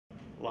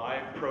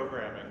live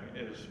programming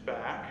is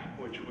back,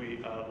 which we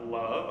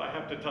love. I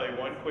have to tell you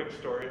one quick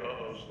story.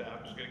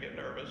 Staff is going to get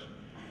nervous.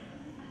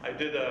 I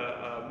did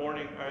a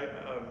morning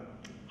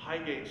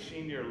Highgate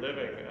Senior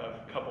Living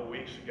a couple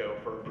weeks ago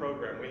for a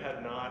program. We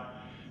had not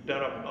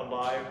done a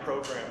live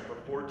program for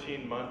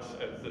 14 months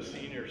at the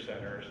senior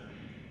centers,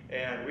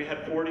 and we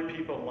had 40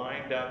 people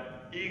lined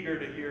up, eager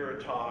to hear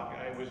a talk.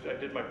 I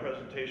did my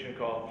presentation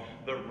called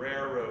 "The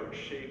Railroad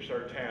Shapes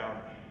Our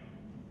Town."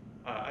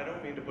 I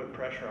don't mean to put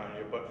pressure on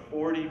you, but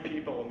 40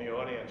 people in the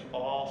audience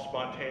all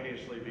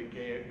spontaneously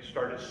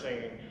started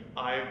singing,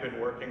 "I've been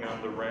working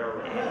on the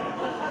railroad."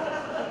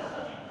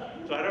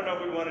 So I don't know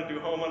if we want to do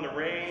Home on the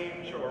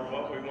Range or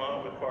what we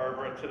want with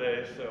Barbara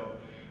today. So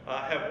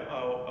I have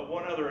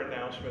one other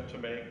announcement to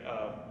make.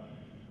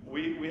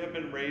 We have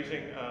been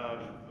raising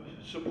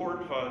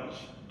support funds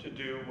to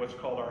do what's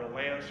called our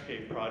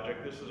landscape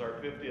project. This is our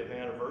 50th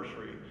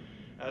anniversary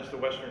as the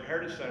Western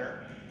Heritage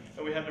Center.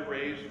 And we had to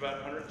raise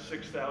about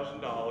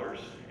 $106,000,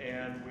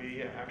 and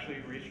we actually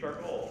reached our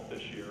goal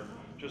this year.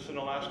 Just in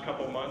the last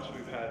couple months,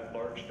 we've had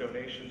large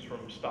donations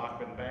from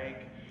Stockman Bank,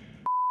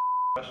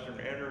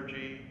 Western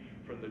Energy,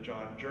 from the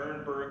John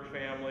Jernberg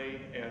family,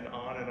 and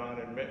on,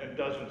 and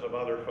dozens of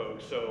other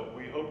folks. So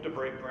we hope to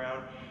break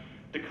ground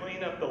to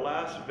clean up the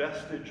last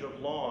vestige of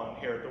lawn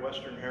here at the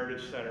Western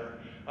Heritage Center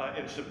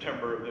in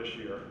September of this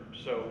year.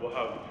 So we'll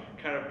have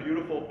kind of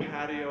beautiful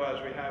patio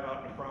as we have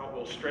out in front.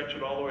 We'll stretch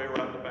it all the way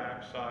around the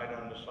back side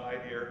on the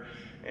side here,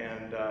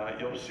 and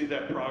you'll see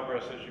that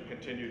progress as you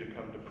continue to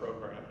come to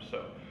programs.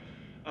 So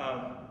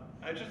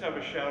I just have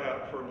a shout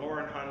out for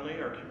Lauren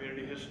Hunley, our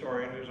community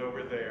historian who's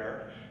over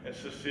there, and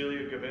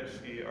Cecilia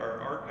Gavinsky,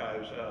 our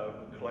archives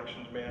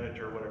collections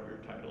manager, whatever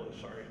your title is,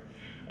 sorry.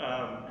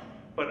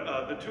 But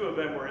the two of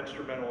them were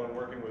instrumental in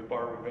working with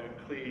Barbara Van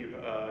Cleve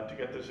to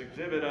get this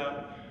exhibit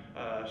up.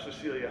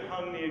 Cecilia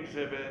hung the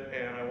exhibit,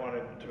 and I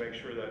wanted to make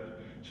sure that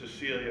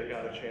Cecilia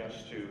got a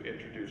chance to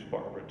introduce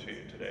Barbara to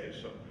you today.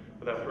 So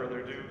without further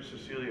ado,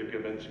 Cecilia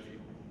Gavinsky.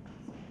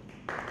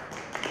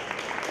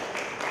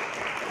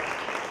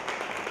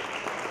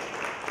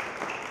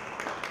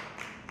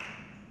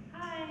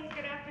 Hi,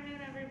 good afternoon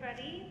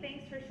everybody.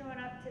 Thanks for showing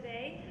up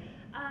today.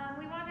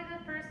 We wanted to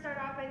first start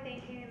off by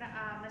thanking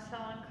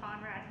Michelle and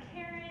Conrad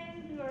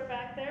Karen, who are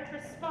back there, for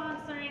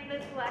sponsoring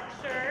this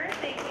lecture.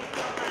 Thank you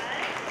so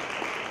much.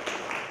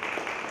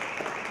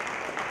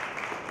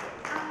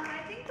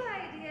 I think the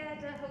idea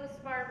to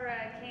host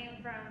Barbara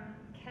came from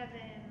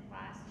Kevin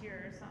last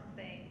year or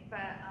something, but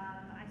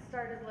I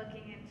started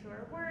looking into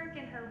her work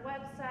and her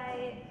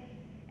website,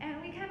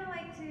 and we kind of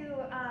like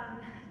to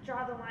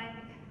draw the line,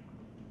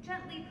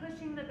 gently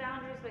pushing the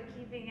boundaries but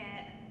keeping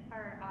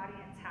our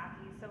audience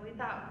happy. So we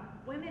thought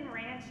women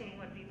ranching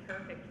would be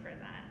perfect for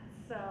that.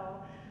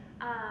 So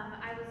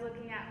I was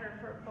looking at her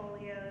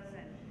portfolios,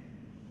 and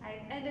I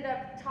ended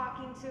up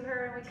talking to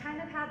her, and we kind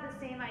of had the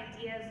same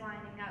ideas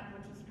lining up,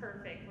 which was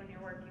perfect when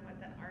you're working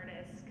with an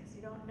artist, because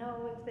you don't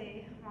know if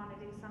they want to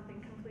do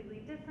something completely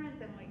different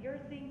than what you're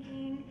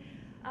thinking.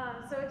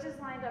 So it just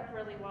lined up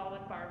really well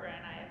with Barbara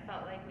and I. It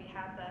felt like we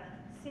had the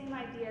same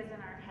ideas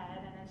in our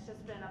head, and it's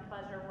just been a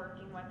pleasure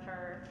working with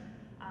her.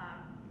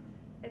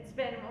 It's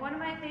been one of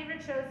my favorite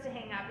shows to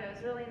hang up. It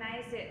was really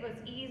nice. It was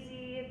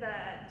easy.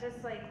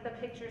 Just like the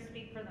pictures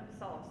speak for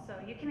themselves. So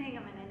you can hang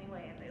them in any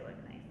way and they look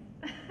nice.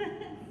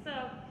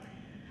 So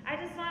I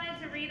just wanted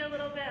to read a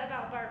little bit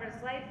about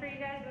Barbara's life for you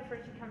guys before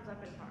she comes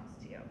up and talks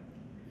to you.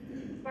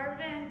 Barbara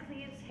Van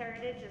Cleve's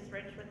heritage is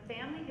rich with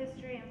family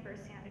history and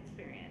firsthand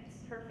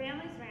experience. Her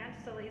family's ranch,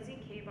 the Lazy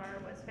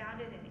K-Bar, was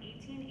founded in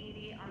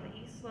 1880 on the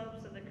east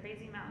slopes of the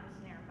Crazy Mountains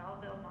near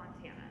Melville,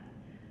 Montana.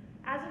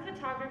 As a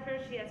photographer,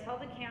 she has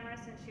held a camera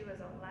since she was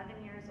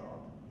 11 years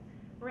old.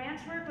 Ranch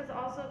work was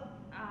also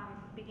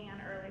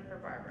began early for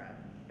Barbara.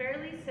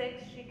 Barely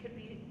 6, she could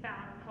be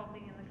found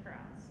helping in the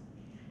crowds.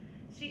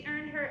 She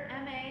earned her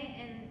MA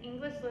in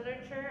English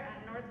Literature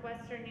at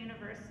Northwestern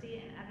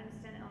University in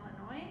Evanston,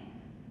 Illinois,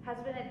 has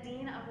been a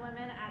Dean of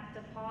Women at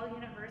DePaul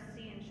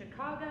University in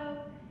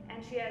Chicago,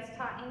 and she has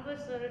taught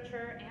English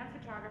Literature and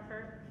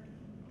photography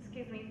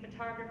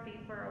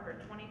for over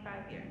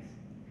 25 years.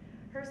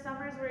 Her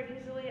summers were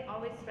usually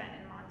always spent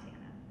in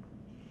Montana.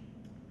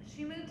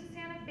 She moved to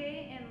Santa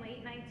Fe in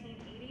late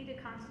 1980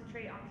 to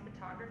concentrate on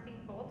photography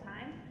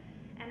full-time,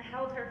 and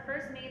held her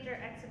first major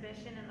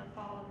exhibition in the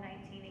fall of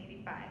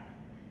 1985.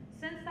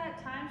 Since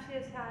that time, she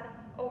has had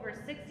over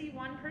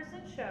 61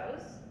 person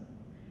shows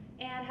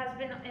and has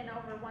been in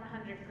over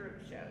 100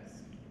 group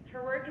shows.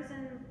 Her work is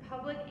in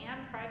public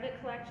and private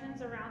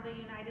collections around the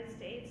United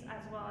States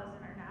as well as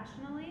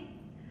internationally.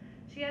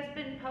 She has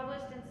been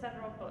published in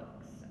several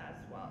books as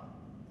well.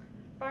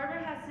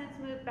 Barbara has since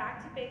moved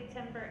back to Big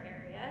Timber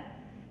area,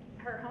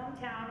 her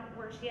hometown,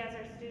 where she has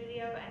her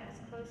studio and is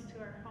close to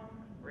her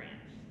home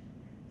ranch.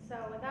 So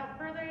without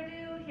further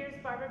ado, here's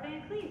Barbara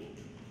Van Cleve.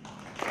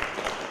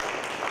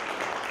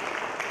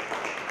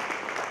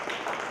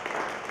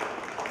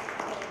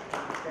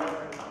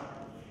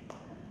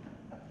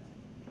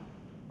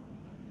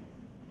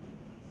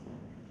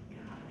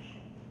 Gosh,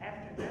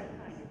 after that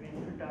kind of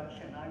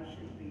introduction, I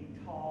should be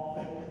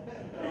tall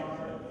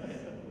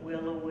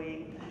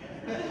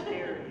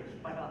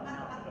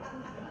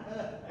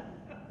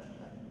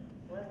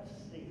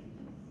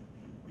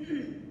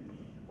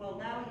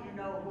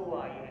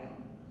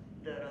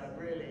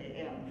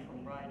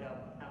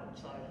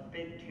outside of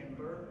Big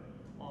Timber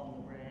on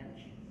the ranch,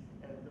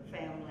 the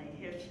family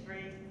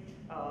history.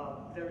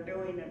 They're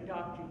doing a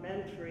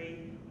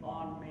documentary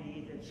on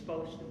me that's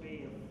supposed to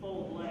be a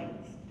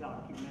full-length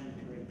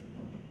documentary,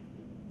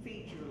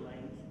 feature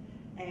length,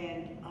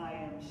 and I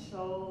am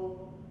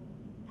so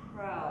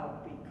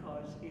proud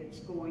because it's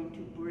going to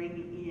bring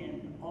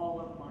in all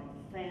of my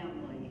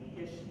family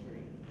history.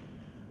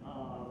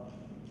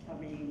 I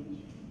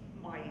mean,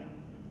 my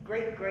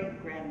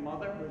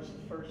great-great-grandmother was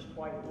the first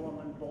white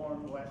woman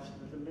born west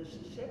of the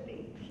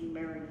Mississippi. She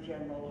married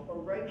General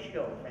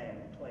Horatio Van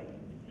Cleve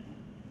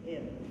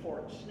in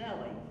Fort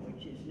Snelling,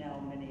 which is now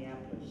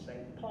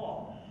Minneapolis-St.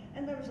 Paul.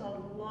 And there's a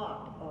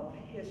lot of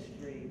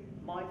history,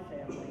 my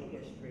family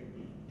history,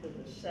 to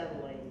the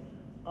settling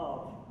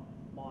of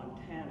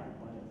Montana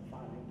when it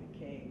finally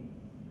became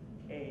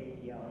a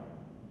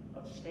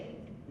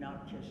state,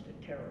 not just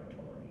a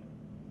territory.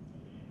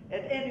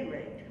 At any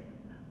rate,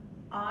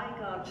 I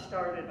got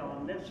started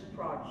on this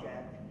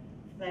project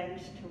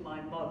thanks to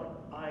my mother.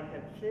 I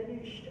had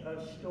finished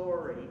a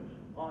story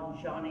on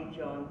Johnny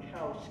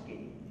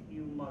Jonkowski.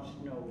 You must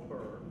know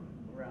her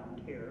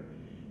around here.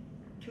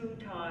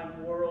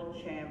 Two-time world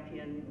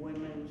champion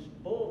women's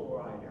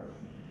bull rider,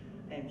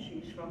 and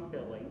she's from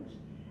Billings.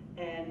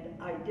 And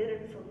I did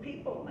it for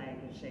People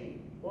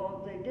magazine.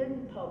 Well, they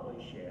didn't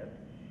publish it.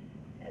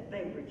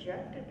 They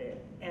rejected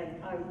it,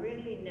 and I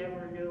really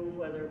never knew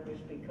whether it was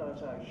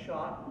because I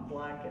shot in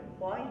black and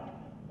white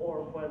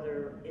or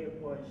whether it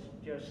was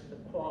just the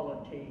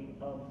quality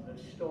of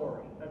the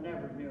story. I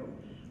never knew.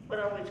 But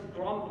I was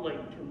grumbling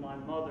to my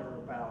mother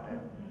about it,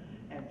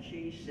 and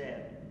she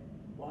said,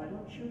 "Why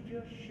don't you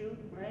just shoot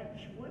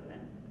ranch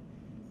women?"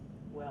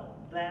 Well,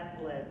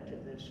 that led to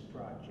this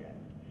project.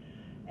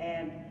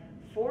 And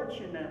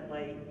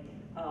fortunately,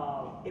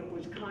 it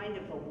was kind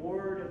of a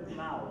word of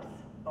mouth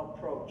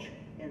approach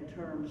in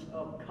terms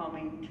of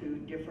coming to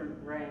different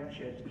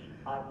ranches.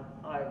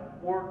 I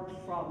worked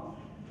from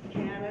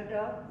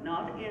Canada,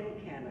 not in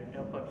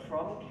Canada, but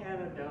from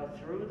Canada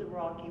through the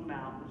Rocky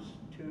Mountains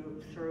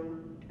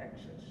through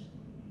Texas.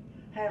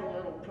 Had a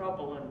little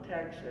trouble in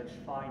Texas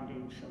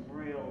finding some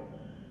real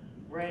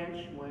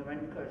ranch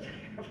women because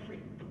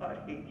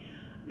everybody,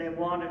 they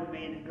wanted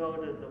me to go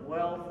to the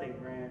wealthy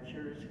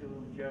ranchers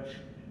who just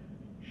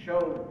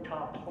showed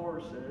top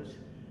horses,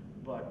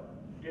 but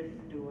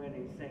didn't do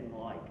anything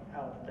like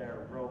out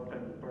there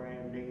roping,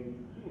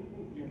 branding,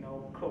 you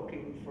know,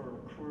 cooking for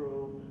a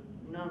crew,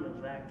 none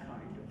of that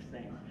kind of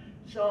thing.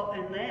 So,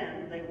 and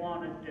then they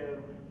wanted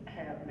to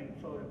have me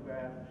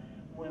photograph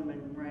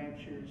women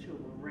ranchers who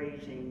were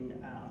raising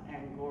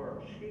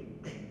Angora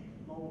sheep,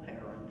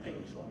 mohair and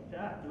things like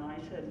that. And I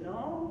said,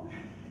 no,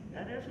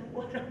 that isn't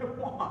what I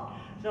want.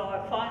 So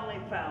I finally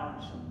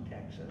found some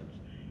Texans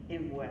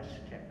in West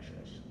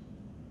Texas.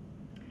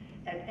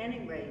 At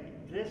any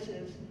rate, this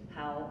is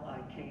how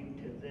I came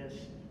to this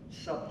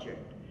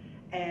subject.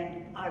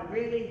 And I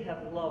really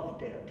have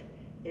loved it.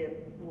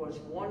 It was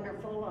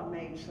wonderful. I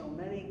made so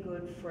many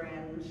good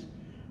friends.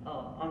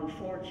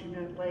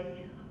 Unfortunately,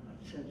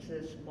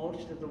 since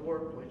most of the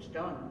work was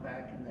done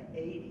back in the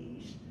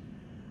 80s,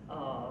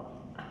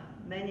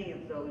 many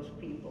of those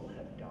people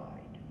have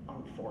died,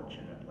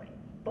 unfortunately.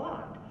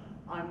 But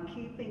I'm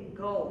keeping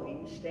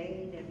going,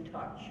 staying in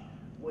touch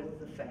with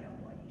the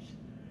families.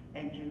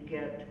 And you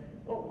get,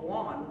 well,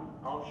 one,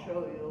 I'll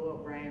show you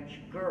a ranch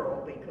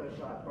girl because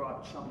I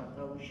brought some of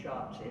those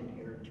shots in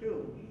here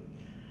too.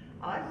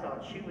 I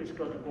thought she was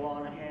going to go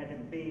on ahead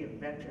and be a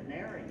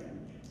veterinarian.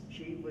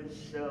 She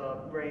was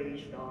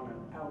raised on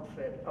an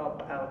outfit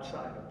up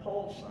outside of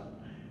Polson.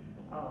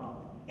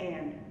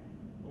 And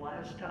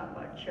last time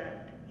I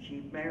checked,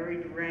 she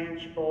married a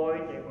ranch boy.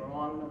 They were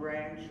on the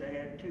ranch. They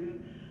had two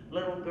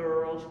little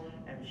girls,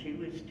 and she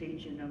was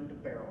teaching them to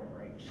barrel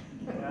race.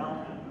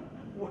 Well,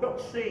 we'll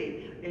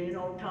see. You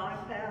know,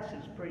 time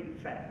passes pretty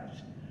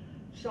fast.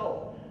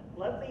 So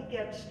let me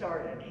get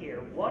started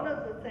here. One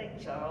of the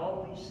things I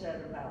always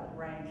said about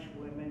ranch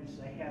women is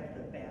they have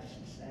the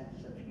best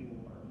sense of humor.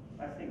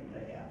 I think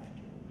they have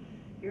to.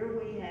 Here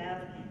we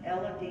have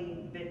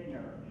Elodie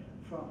Bittner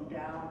from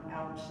down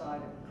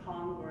outside of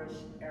Congress,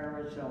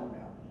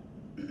 Arizona.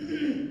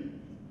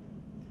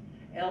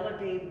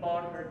 Elodie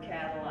bought her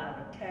cattle out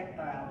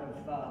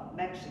of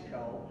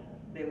Mexico.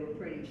 They were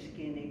pretty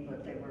skinny,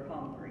 but they were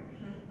hungry,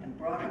 and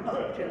brought them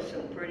up to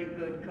some pretty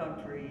good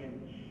country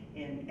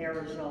in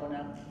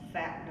Arizona,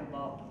 fattened them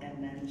up,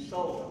 and then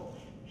sold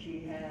them.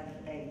 She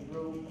had a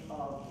group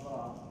of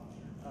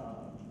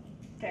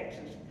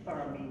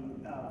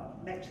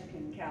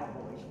Mexican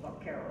cowboys,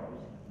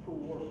 vaqueros, who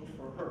worked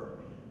for her.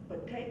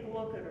 But take a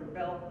look at her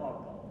belt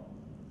buckle.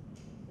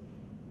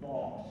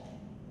 Boss.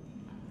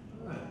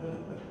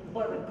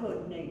 But a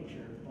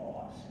good-natured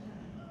boss.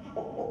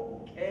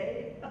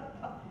 Okay.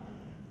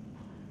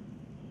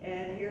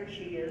 And here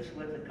she is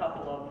with a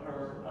couple of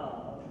her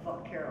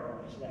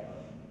vaqueros there.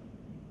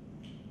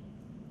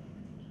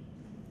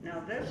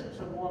 Now this is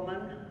a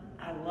woman,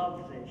 I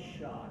love this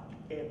shot.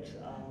 It's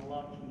a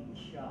lucky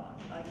shot.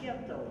 I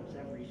get those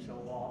every so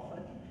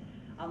often.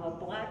 I'm a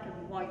black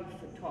and white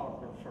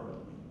photographer,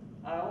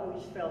 I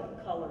always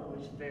felt color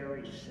was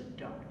very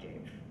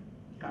seductive,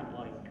 kind of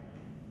like,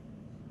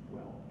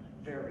 well,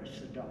 very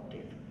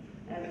seductive.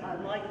 And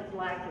I liked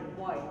black and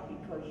white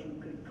because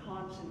you could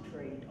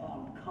concentrate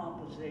on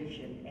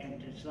composition and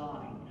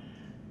design.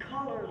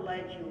 Color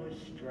led you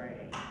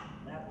astray.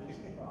 That was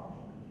the problem.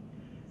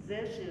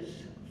 This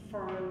is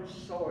Fern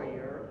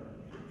Sawyer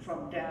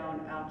from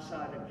down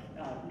outside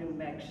of New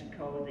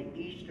Mexico, the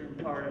eastern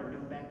part of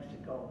New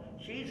Mexico.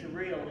 She's a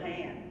real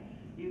hand.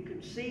 You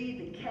could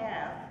see the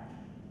calf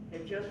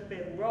had just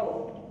been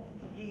roped.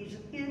 He's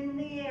in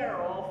the air,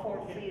 all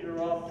 4 feet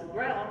are off the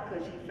ground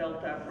because he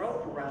felt that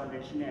rope around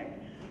his neck.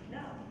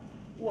 Now,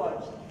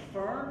 was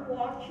Fern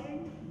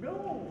watching?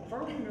 No,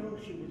 Fern knew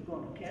she was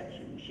going to catch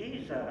him.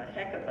 She's a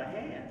heck of a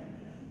hand.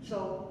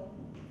 So,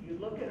 you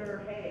look at her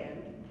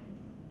hand,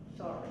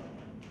 sorry,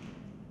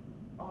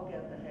 I'll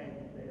get the hang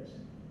of this.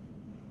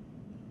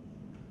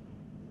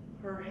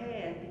 Her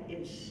hand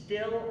is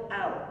still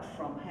out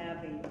from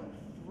having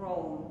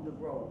thrown the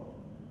rope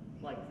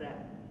like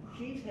that.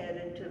 She's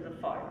headed to the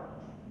fire.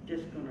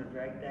 Just gonna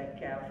drag that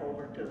calf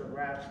over to the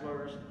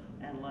wrestlers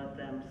and let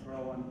them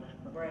throw him,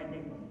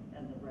 branding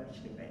and the rest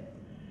of it.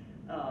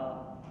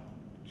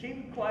 She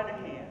was quite a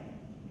hand.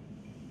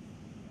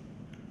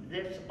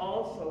 This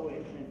also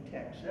is in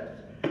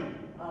Texas.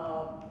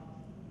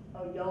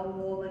 A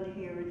young woman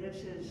here,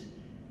 this is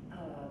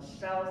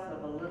south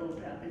of a little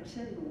town, it's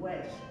in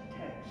West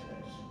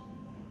Texas.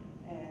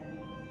 And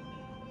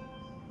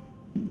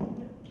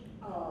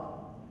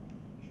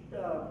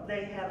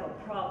they have a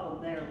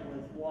problem there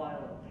with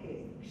wild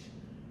pigs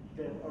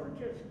that are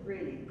just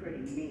really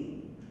pretty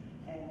mean.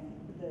 And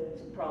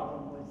there's a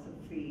problem with the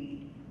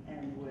feed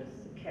and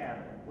with the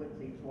cattle, with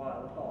these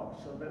wild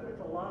hogs. So there was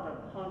a lot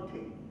of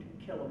hunting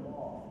to kill them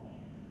off.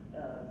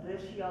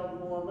 This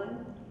young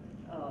woman,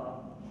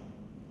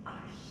 I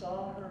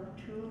saw her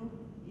 2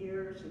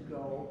 years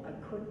ago. I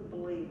couldn't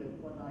believe it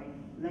when I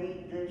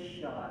made this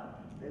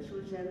shot. This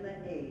was in the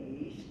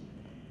 80s.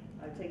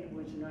 I think it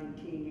was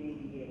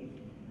 1988.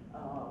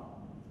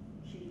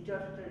 She's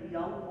just a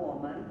young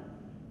woman,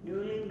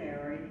 newly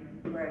married,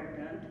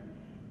 pregnant,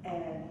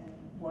 and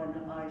when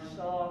I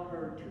saw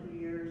her 2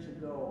 years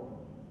ago,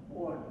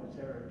 boy, was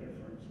there a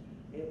difference.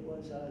 It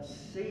was a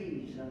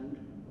seasoned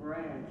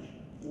ranch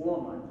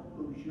woman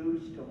who's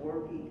used to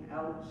working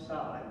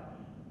outside,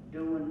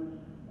 doing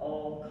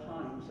all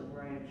kinds of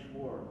ranch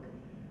work,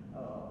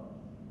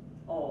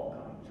 all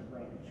kinds of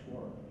ranch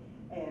work.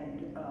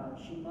 And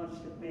she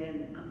must have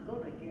been, I'm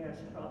going to guess,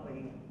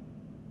 probably,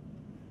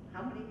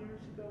 how many years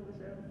ago was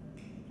that?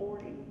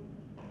 40?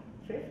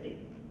 50?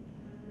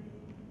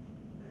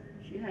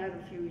 She had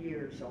a few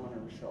years on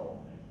her, so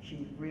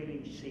she's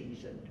really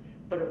seasoned.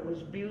 But it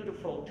was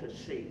beautiful to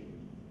see.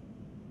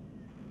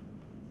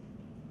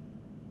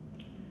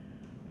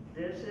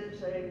 This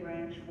is a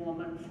ranch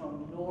woman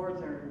from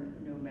northern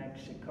New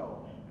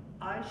Mexico.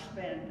 I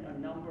spent a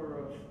number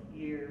of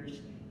years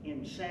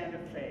in Santa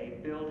Fe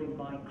building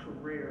my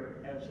career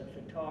as a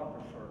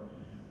photographer.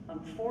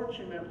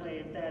 Unfortunately,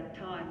 at that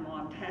time,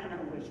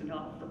 Montana was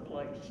not the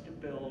place to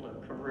build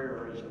a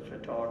career as a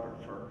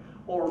photographer,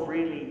 or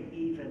really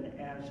even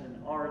as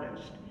an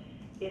artist.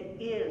 It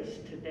is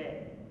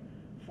today,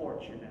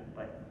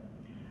 fortunately.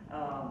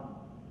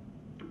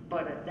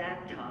 But at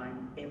that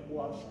time, it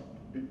wasn't.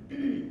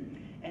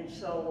 And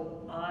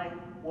so I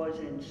was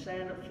in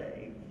Santa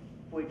Fe,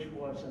 which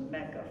was a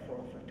mecca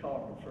for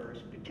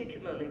photographers,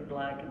 particularly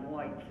black and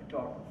white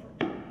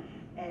photographers.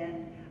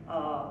 And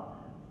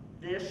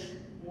this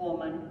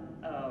woman,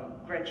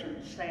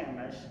 Gretchen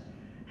Samus,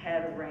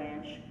 had a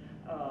ranch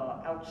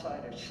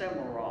outside of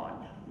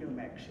Cimarron, New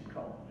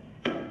Mexico.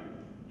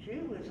 She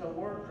was a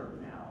worker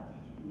now,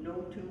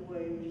 no two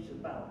ways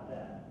about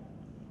that.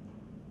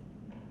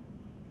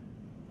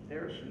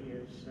 There she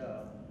is,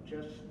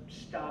 just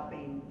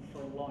stopping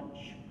for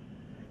lunch.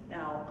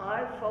 Now,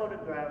 I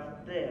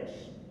photographed this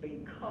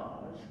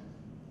because,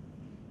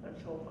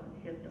 let's hope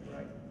I hit the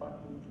right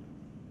button.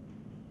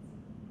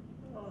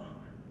 Oh.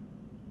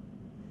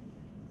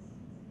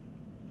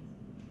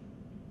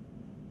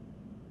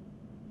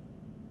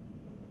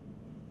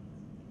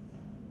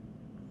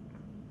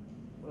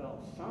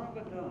 Well, son of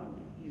a gun,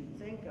 you'd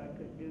think I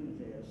could do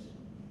this.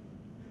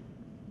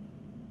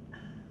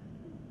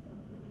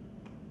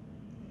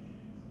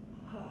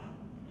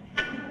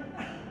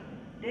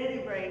 At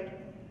any rate,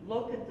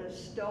 look at the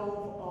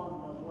stove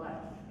on the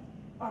left,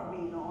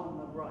 on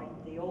the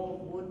right, the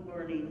old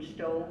wood-burning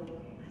stove,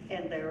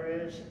 and there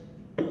is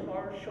a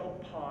partial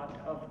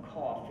pot of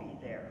coffee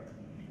there,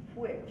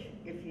 which,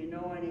 if you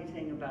know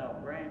anything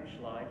about ranch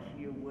life,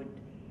 you would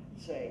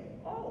say,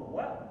 oh,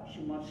 well,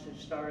 she must have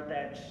started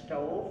that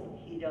stove,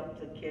 heat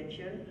up the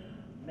kitchen,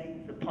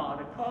 make the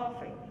pot of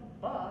coffee.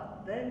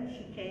 But then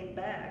she came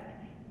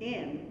back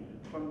in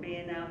from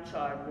being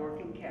outside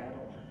working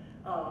cattle,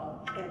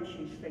 and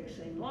she's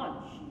fixing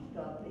lunch. She's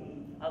got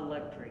the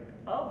electric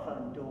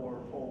oven door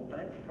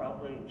open,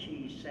 probably a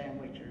cheese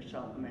sandwich or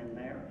something in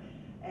there,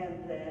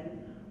 and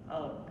then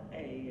a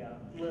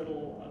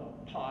little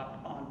pot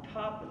on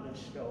top of the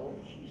stove.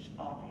 She's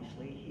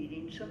obviously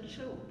heating some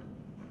soup.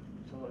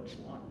 so it's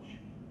lunch.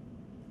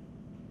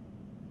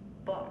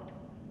 But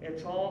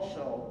it's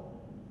also,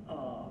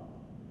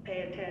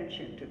 pay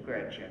attention to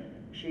Gretchen.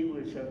 She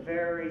was a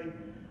very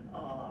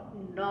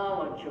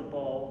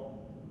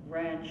knowledgeable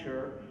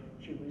rancher.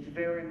 She was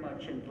very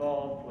much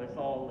involved with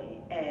all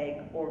the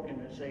ag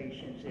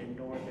organizations in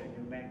northern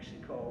New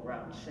Mexico,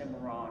 around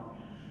Cimarron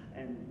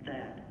and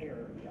that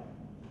area.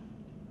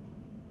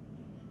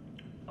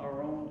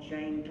 Our own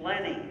Jane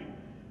Glennie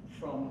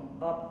from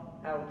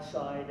up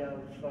outside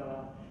of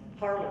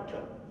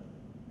Harleton.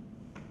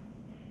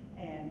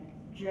 And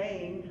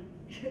Jane,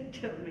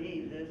 to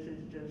me, this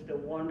is just a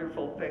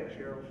wonderful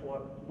picture of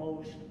what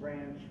most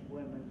ranch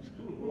women's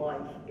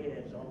life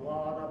is. A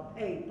lot of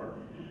paper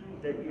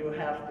that you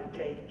have to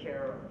take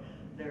care of.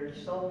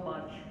 There's so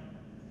much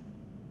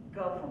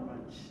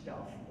government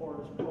stuff,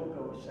 or as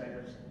Pogo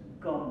says,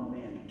 gum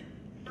mint.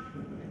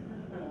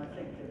 And I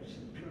think there's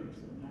some truth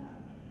in that.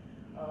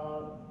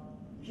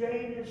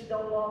 Jane is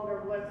no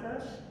longer with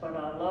us, but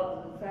I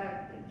love the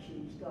fact that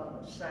she's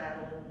got a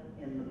saddle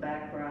in the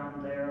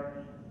background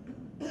there.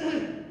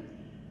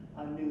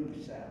 A new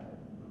saddle.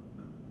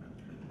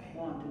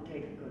 Wanted to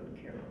take good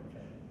care of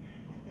it.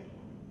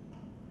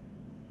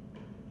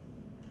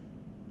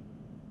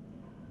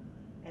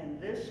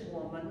 And this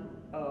woman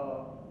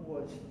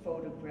was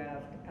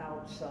photographed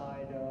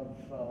outside of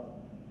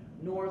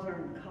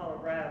northern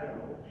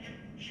Colorado.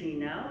 She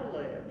now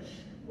lives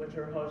with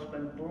her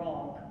husband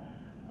Bronk,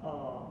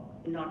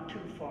 not too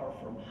far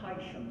from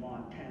Hysham,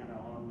 Montana,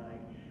 on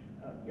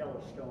the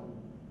Yellowstone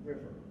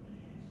River.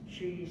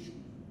 She's,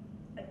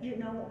 you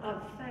know,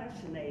 I'm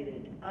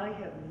fascinated. I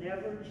have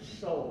never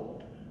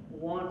sold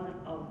one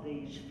of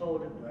these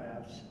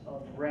photographs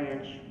of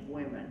ranch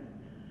women.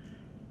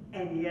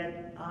 And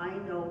yet I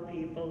know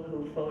people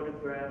who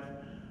photograph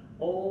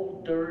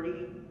old,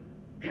 dirty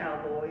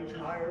cowboys,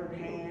 hired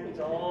hands,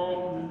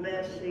 all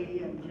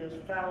messy and just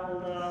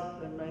fouled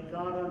up, and they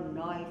got a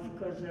knife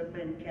because they've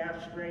been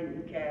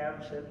castrating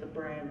calves at the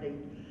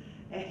branding.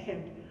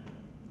 And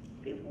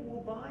people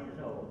will buy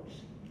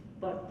those,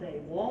 but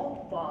they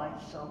won't buy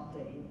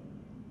something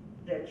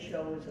that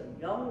shows a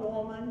young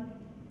woman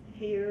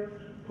here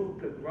who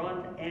could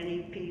run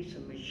any piece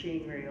of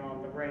machinery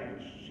on the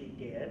ranch. She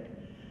did,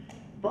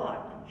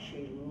 but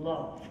she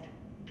loved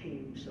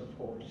teams of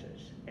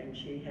horses, and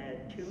she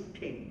had 2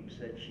 teams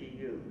that she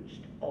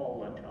used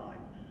all the time.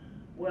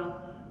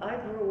 Well, I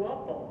grew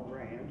up on a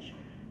ranch,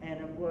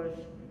 and it was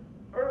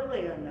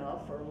early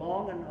enough or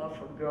long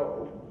enough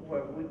ago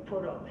where we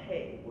put up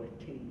hay with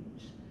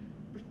teams.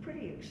 It was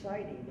pretty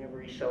exciting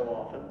every so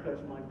often because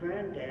my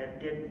granddad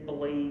didn't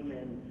believe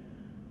in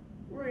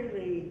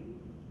really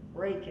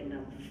raking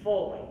them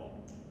fully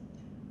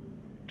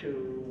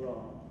to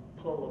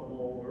pull a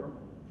mower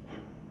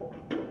or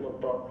pull a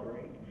buck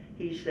rake.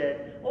 He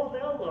said, oh,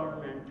 they'll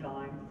learn in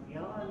time.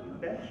 Yeah, you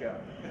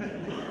betcha.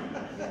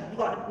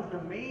 But in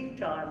the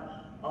meantime,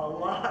 a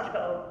lot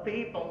of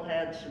people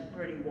had some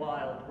pretty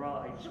wild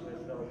rides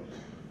with those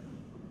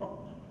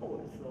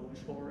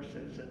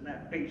horses and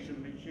that piece of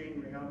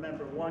machinery. I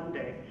remember one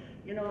day,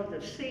 you know,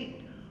 the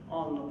seat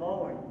on the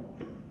mowing,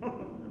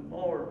 the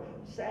mower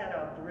sat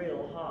up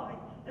real high,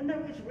 and there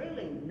was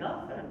really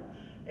nothing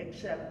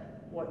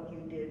except what you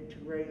did to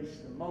raise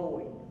the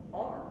mowing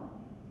arm.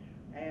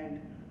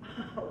 And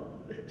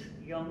this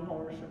young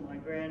horse of my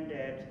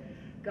granddad's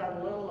got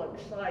a little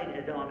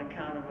excited on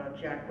account of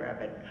a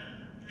jackrabbit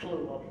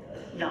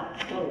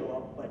not flew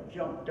up, but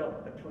jumped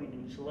up between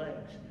his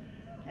legs.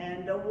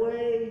 And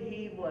away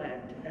he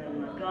went,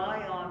 and the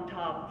guy on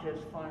top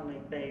just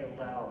finally bailed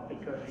out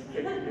because he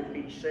figured it'd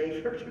be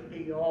safer to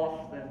be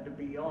off than to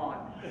be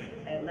on.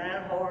 And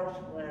that horse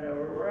went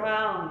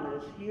around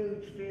this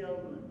huge field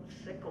and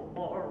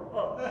sycamore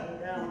up and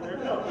down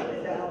and up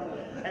and down.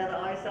 And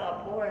I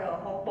thought, boy, I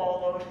hope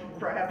all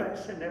those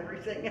rabbits and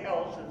everything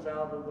else is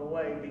out of the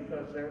way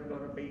because they're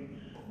going to be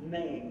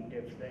maimed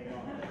if they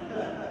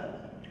are.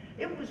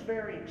 It was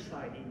very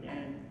exciting,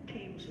 and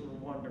teams were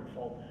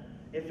wonderful.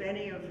 If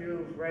any of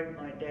you have read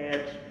my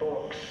dad's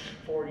books,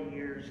 40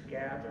 Years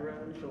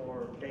Gatherings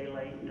or Day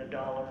Late and a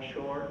Dollar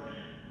Short,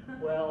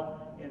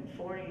 well, in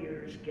 40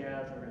 Years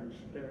Gatherings,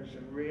 there's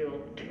a real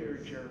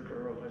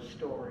tearjerker of a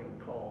story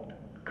called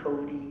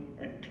Cody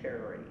and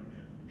Terry.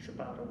 It's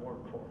about a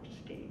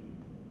workhorse team.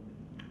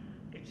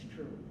 It's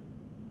true.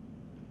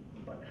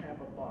 But have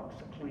a box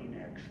of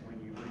Kleenex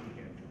when you read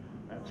it.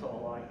 That's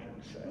all I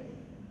can say.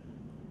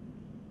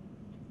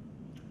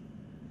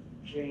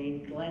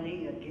 Jane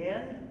Glennie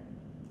again.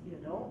 You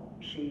know,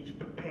 she's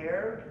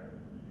prepared,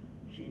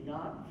 she's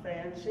not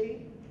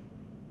fancy.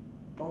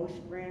 Most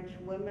ranch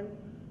women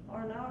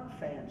are not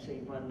fancy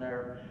when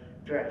they're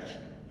dressed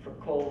for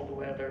cold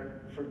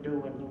weather, for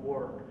doing the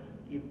work.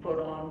 You put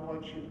on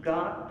what you've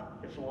got,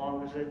 as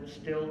long as it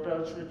still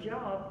does the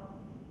job,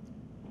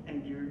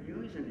 and you're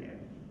using it.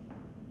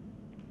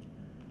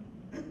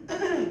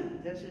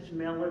 This is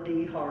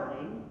Melody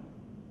Harding,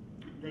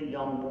 the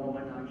young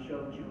woman I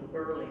showed you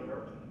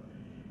earlier.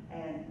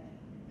 And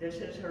this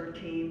is her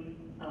team,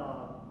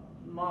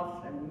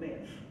 Muff and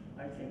Miff,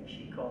 I think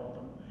she called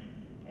them.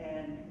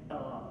 And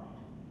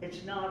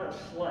it's not a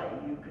sleigh.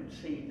 You can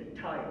see the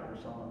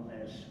tires on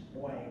this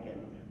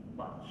wagon,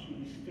 but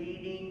she's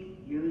feeding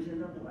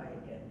using a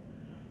wagon.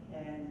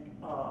 And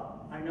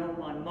I know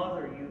my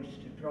mother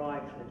used to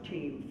drive the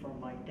team for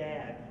my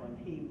dad when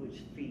he was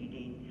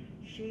feeding.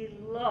 She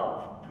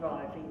loved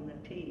driving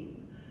the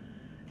team.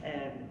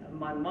 And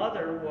my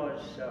mother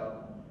was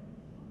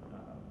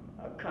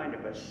a kind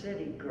of a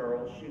city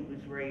girl. She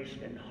was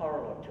raised in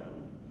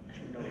Harleton.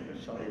 You know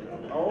the song.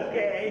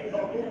 Okay.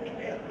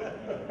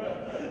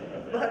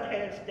 But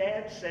as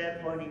Dad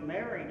said when he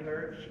married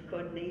her, she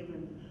couldn't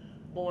even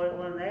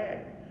boil an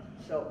egg.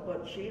 So,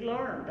 but she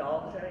learned,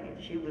 I'll tell you,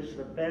 she was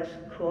the best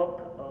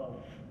cook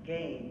of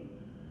game.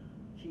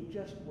 She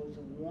just was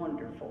a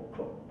wonderful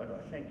cook, but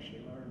I think she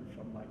learned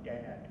from my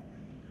dad.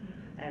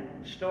 And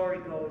the story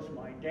goes,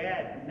 my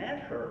dad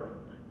met her.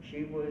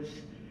 She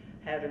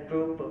had a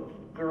group of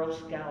Girl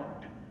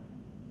Scout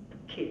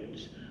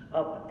kids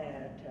up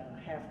at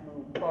Half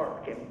Moon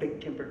Park in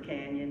Big Timber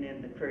Canyon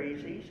in the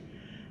Crazies.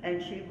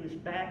 And she was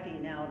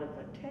backing out of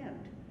a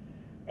tent.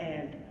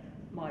 And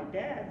my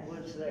dad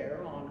was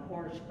there on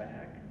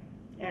horseback,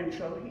 and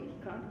so he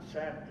kind of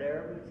sat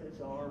there with his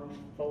arms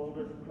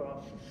folded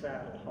across the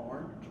saddle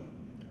horn.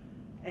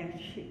 And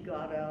she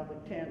got out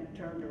of the tent,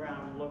 turned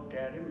around and looked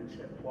at him and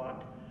said,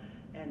 "What?"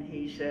 And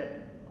he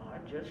said, "I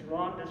just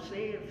wanted to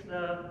see if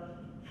the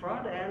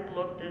front end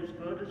looked as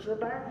good as the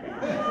back end."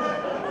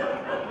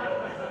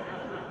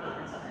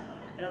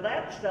 Now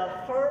that's the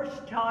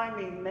first time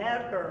he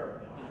met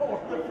her,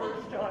 or the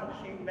first time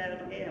she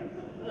met him.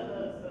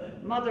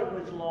 Mother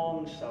was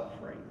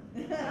long-suffering.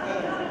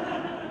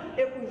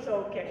 It was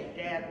okay.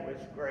 Dad was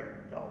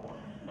great, though.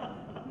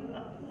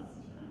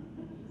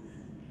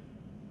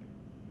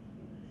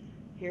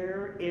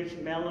 Here is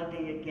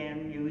Melody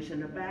again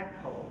using a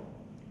backhoe,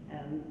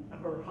 and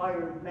her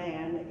hired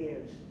man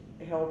is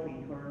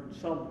helping her in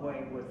some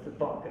way with the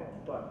bucket,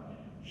 but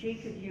she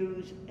could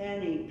use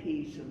any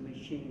piece of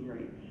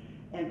machinery,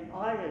 and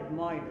I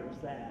admire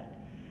that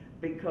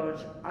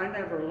because I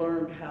never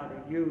learned how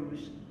to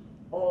use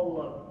all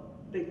the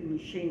big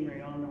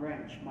machinery on the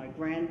ranch. My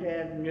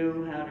granddad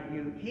knew how to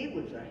use, he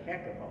was a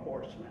heck of a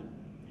horseman,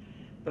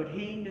 but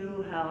he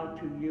knew how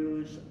to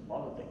use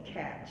all the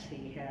cats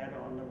he had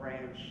on the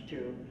ranch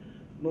to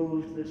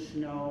move the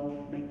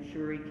snow, make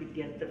sure he could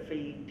get the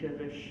feed to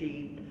the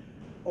sheep,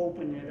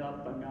 open it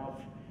up enough.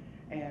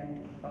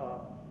 And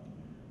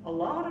a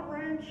lot of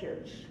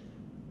ranches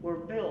were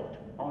built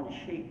on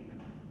sheep.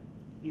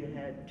 You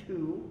had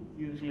two,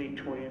 usually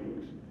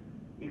twins.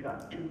 You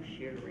got two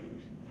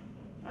shearings.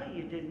 Oh,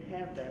 you didn't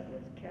have that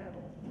with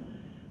cattle.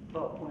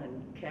 But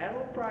when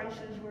cattle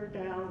prices were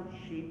down,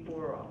 sheep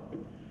were up.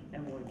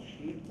 And when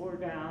sheep were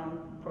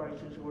down,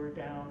 prices were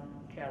down,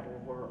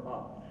 cattle were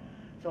up.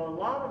 So a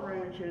lot of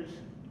ranches,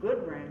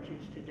 good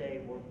ranches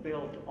today, were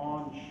built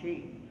on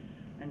sheep.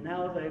 And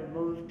now they've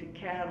moved to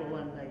cattle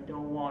and they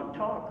don't want to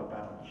talk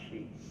about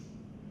sheep.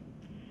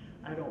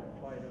 I don't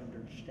quite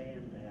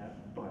understand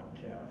that, but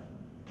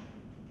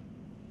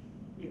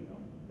you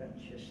know,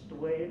 that's just the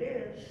way it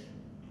is.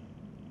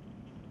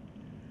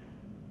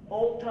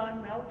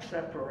 Old-time milk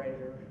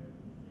separator.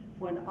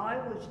 When I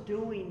was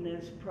doing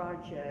this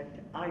project,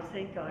 I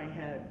think I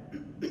had,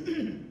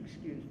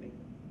 excuse me,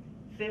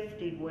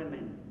 50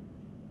 women.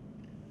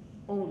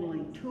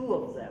 Only 3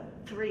 of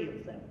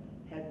them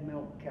had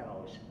milk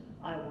cows.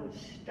 I was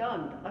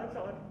stunned. I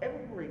thought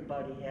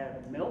everybody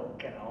had a milk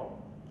cow,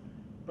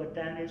 but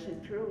that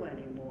isn't true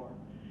anymore.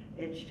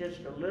 It's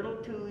just a little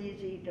too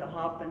easy to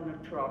hop in the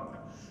truck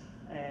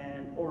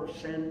or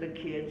send the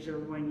kids, or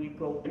when you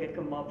go pick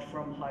them up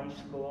from high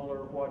school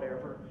or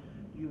whatever,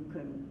 you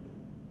can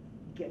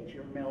get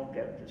your milk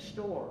at the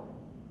store.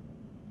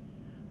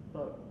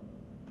 But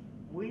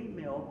we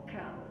milk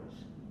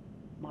cows.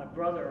 My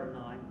brother and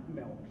I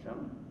milked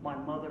them. My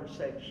mother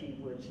said she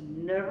was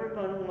never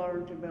going to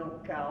learn to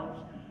milk cows,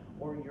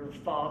 or your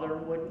father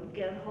wouldn't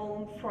get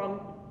home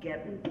from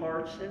getting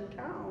parts in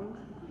town.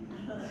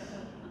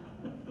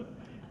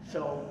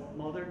 So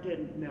mother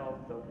didn't milk,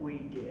 but we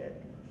did.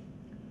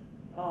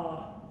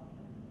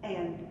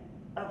 And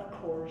of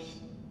course,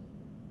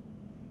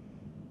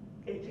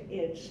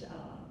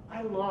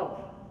 I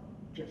love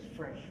just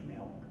fresh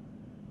milk.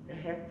 The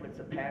heck with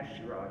the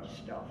pasteurized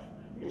stuff.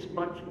 It's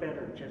much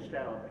better just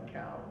out of the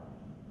cow.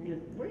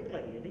 Really,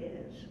 it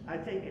is. I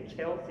think it's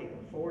healthier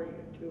for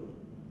you, too.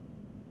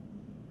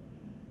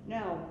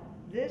 Now,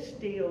 this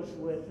deals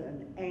with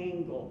an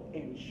angle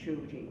in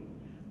shooting.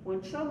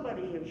 When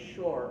somebody is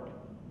short,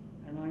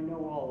 and I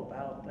know all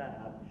about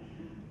that,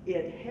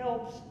 it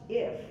helps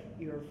if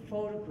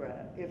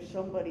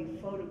somebody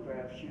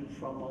photographs you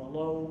from a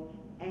low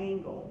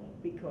angle,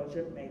 because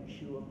it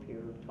makes you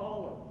appear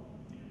taller.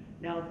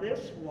 Now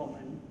this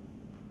woman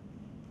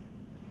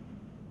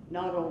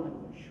not only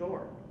was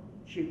short,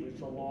 she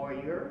was a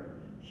lawyer,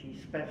 she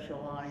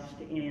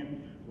specialized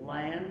in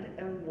land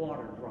and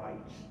water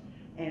rights,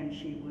 and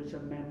she was a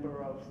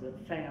member of the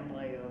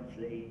family of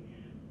the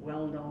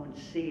well-known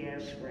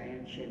CS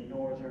Ranch in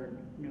northern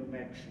New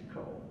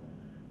Mexico.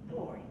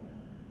 Boy,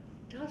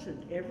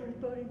 doesn't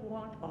everybody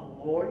want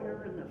a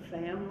lawyer in the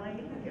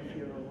family if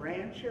you're a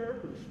rancher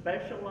who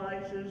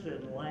specializes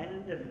in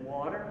land and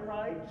water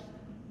rights?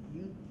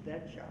 You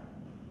betcha.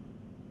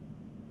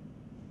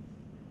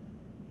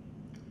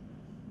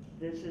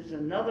 This is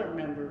another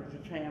member of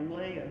the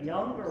family, a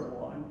younger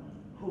one,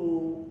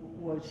 who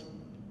was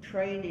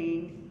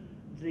training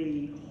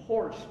the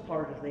horse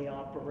part of the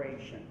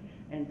operation.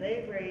 And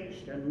they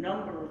raised a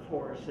number of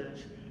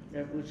horses.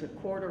 There was a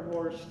quarter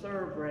horse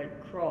thoroughbred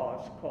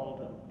cross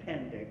called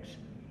Appendix.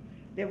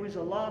 There was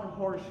a lot of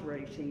horse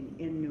racing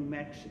in New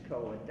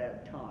Mexico at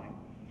that time.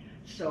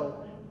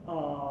 So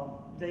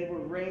they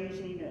were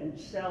raising and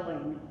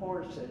selling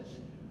horses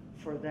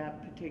for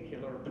that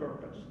particular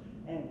purpose.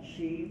 And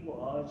she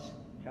was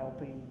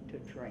helping to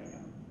train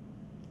them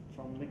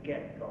from the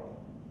get-go.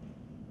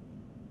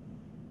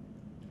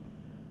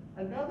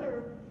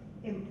 Another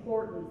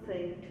important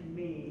thing to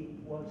me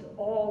was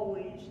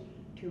always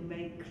to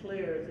make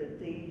clear that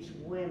these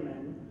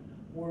women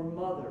were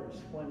mothers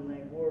when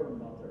they were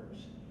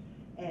mothers.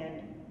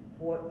 And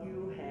what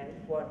you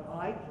had, what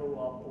I grew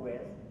up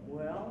with,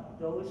 well,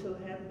 those who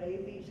had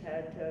babies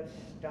had to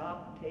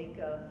stop, take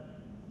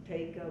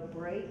a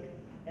break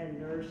and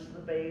nurse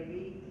the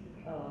baby,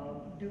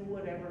 do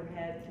whatever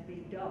had to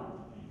be done.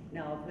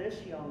 Now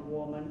this young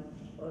woman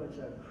was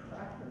a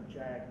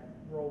crackerjack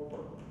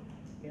roper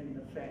in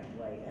the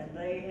family, and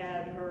they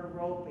had her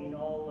roping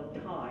all the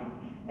time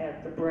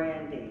at the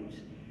brandings.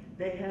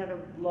 They had a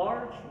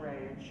large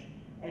ranch,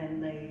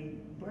 and they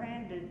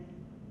branded,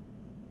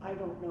 I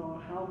don't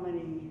know how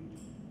many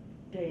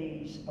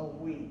days a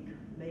week,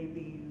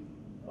 maybe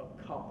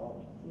a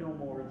couple, no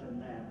more than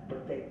that,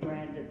 but they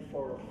branded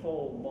for a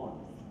full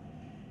month.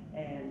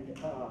 And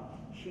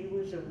she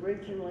was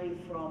originally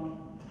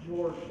from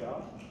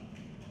Georgia.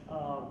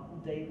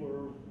 They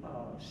were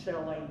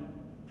selling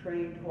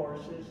trained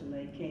horses, and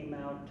they came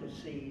out to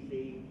see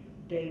the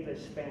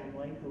Davis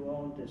family who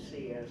owned the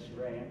CS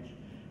Ranch.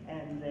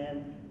 And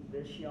then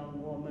this young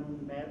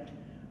woman met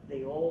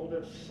the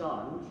oldest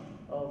son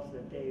of the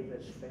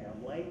Davis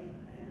family,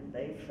 and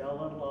they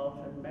fell in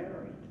love and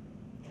married.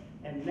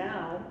 And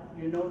now,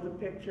 you know the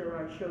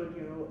picture I showed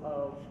you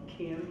of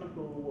Kim,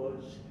 who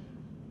was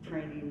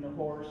training the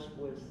horse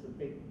with the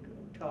big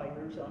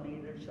tires on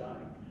either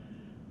side?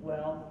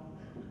 Well,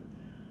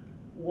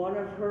 one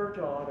of her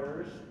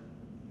daughters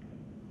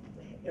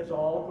is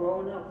all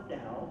grown up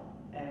now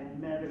and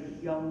met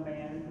a young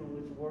man who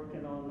was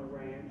working on the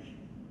ranch.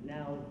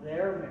 Now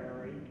they're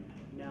married.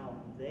 Now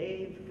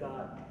they've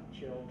got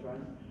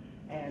children.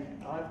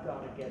 And I've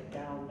got to get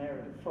down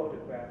there to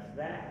photograph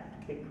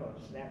that,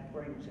 because that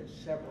brings us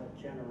several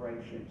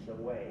generations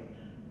away.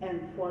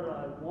 And what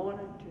I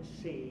wanted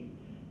to see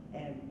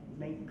and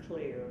make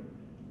clear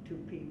to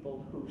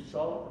people who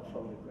saw the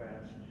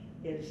photographs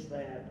is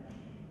that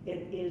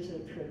it is a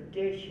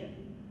tradition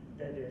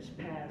that is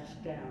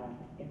passed down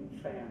in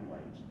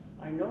families.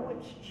 I know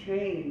it's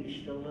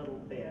changed a little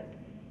bit.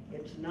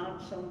 It's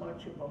not so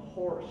much of a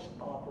horse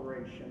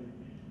operation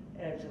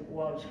as it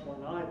was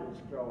when I was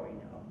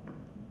growing up.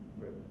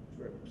 Rip,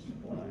 rip,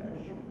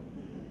 splash.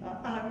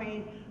 I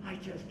mean, I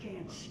just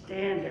can't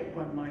stand it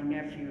when my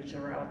nephews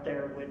are out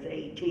there with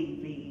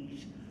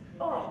ATVs.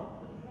 Oh,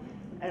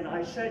 and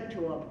I said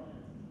to them,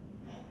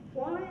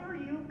 why are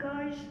you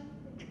guys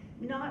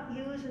not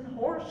using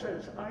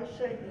horses? I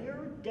said,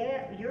 your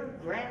dad, your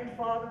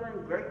grandfather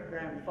and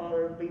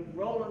great-grandfather would be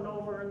rolling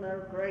over in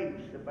their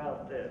graves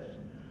about this.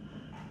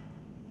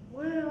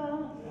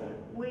 Well,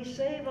 we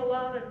save a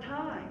lot of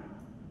time.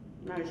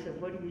 And I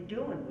said, what are you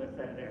doing with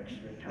that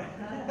extra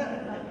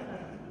time?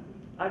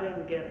 I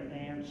didn't get an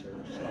answer,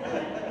 so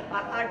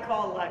I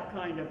call that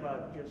kind of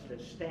just a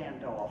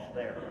standoff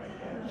there,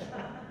 I guess.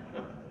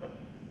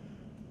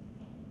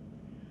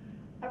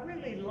 I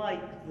really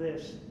like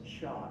this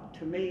shot.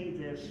 To me,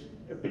 this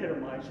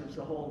epitomizes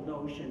the whole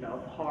notion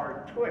of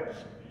hard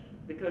twist,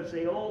 because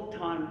the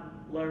old-time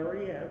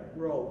lariat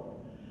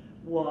rope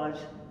was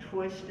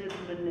twisted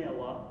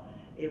manila.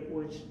 It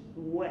was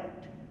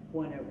wet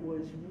when it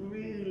was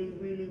really,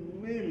 really,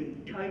 really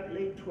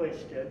tightly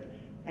twisted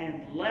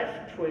and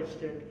left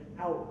twisted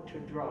out to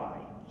dry,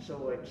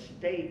 so it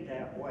stayed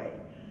that way.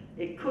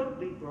 It could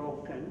be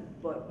broken,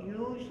 but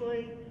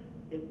usually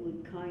it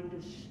would kind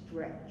of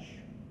stretch.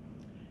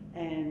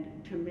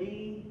 And to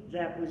me,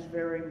 that was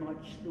very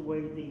much the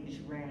way these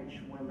ranch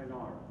women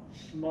are.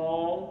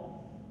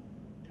 Small,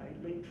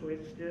 tightly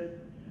twisted,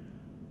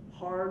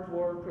 hard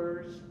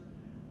workers,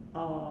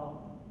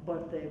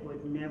 but they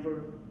would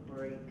never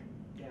break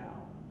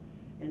down.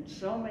 In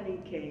so many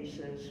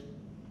cases,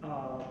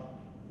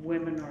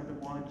 women are the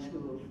ones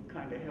who have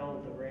kind of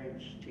held the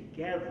ranch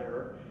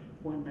together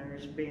when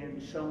there's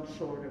been some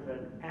sort of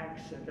an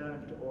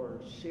accident or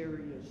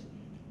serious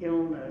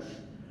illness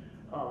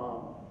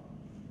of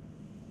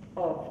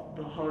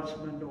the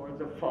husband or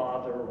the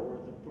father or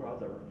the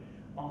brother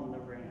on the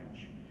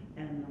ranch.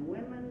 And the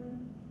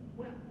women,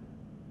 well,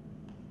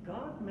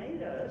 God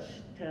made us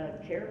to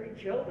carry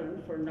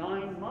children for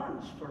 9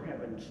 months, for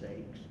heaven's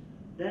sakes,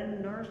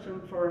 then nurse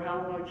them for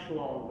how much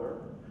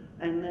longer,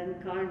 and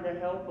then kind of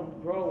help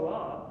them grow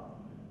up.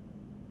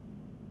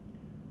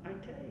 I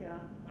tell you,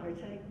 I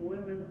think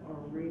women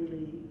are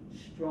really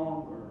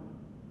stronger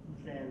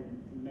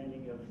than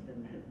many of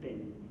them have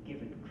been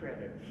given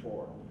credit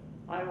for.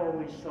 I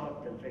always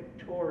thought the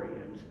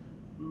Victorians,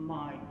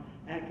 my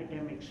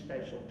academic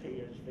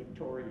specialty is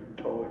Victorian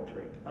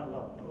poetry. I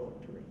love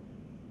poetry.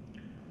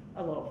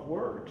 I love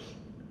words.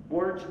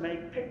 Words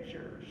make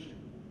pictures.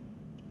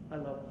 I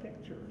love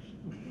pictures.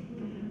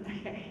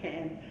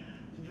 And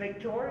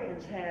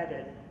Victorians had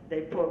it,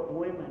 they put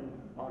women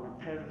on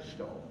a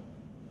pedestal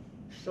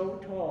so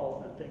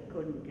tall that they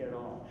couldn't get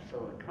off,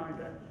 so it kind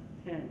of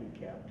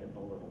handicapped them a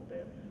little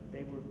bit.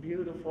 They were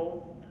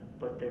beautiful,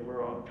 but they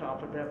were on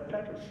top of that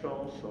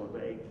pedestal, so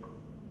they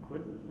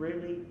couldn't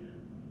really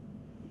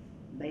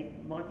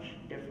make much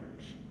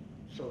difference,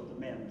 so the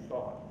men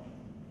thought.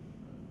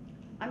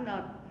 I'm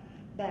not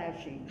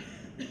bashing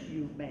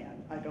you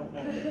men, I don't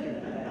want to do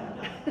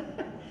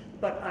that.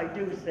 But I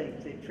do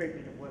think the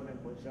treatment of women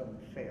was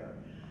unfair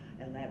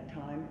in that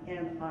time,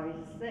 and I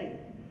think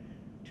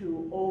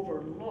to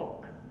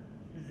overlook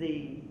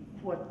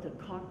what the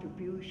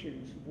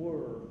contributions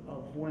were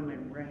of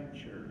women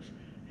ranchers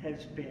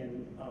has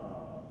been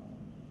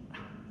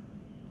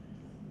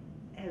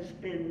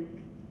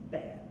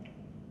bad,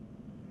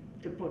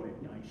 to put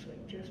it nicely,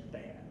 just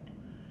bad.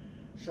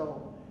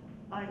 So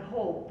I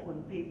hope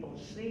when people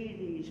see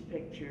these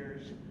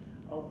pictures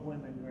of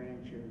women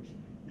ranchers,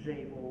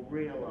 they will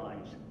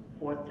realize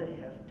what they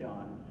have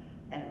done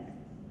and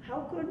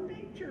how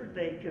good-natured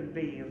they can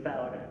be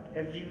about it.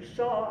 As you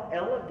saw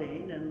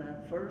Elodine in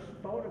that first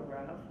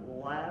photograph,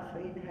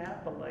 laughing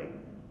happily,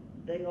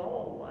 they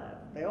all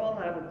laugh. They all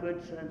have a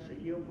good sense of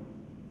humor.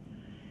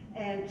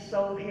 And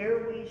so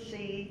here we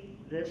see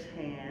this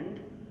hand.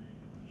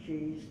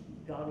 She's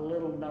got a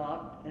little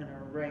knot in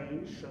her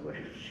reins, so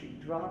if she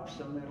drops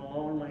them,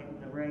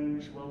 the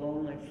reins will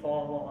only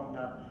fall on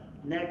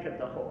the neck of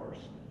the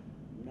horse,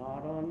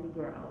 not on the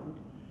ground.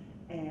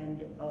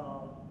 And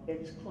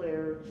it's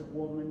clear it's a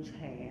woman's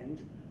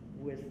hand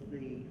with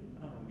the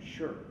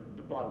shirt,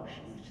 the blouse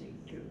you see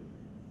too.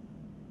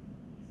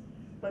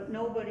 But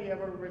nobody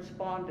ever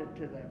responded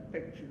to that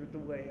picture the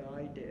way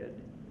I did.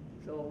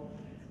 So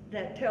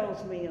that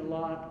tells me a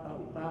lot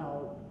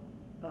about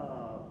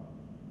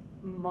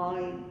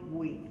my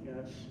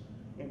weakness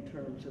in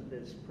terms of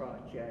this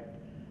project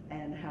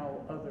and how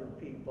other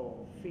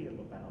people feel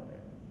about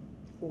it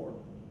or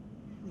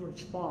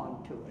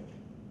respond to it.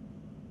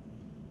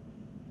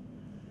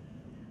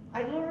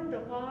 I learned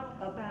a lot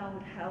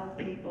about how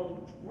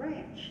people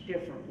ranch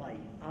differently.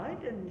 I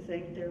didn't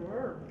think there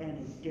were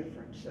any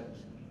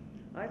differences.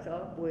 I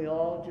thought we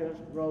all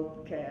just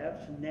roped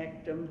calves,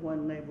 necked them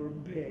when they were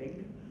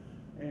big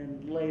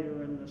and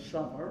later in the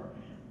summer,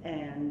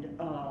 and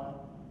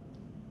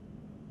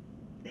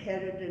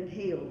headed and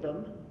heeled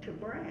them to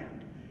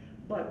brand.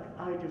 But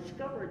I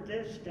discovered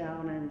this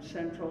down in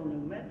central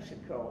New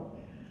Mexico.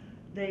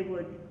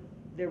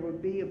 There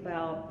would be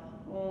about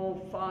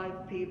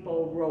 5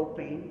 people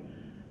roping,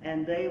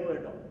 and there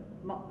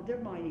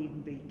might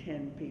even be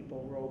 10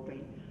 people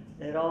roping.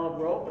 They'd all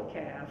rope a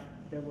calf.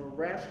 There were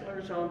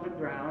wrestlers on the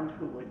ground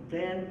who would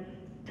then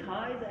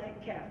tie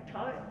that calf,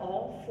 tie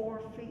all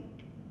 4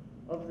 feet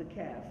of the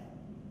calf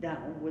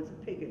down with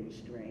a piggin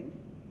string,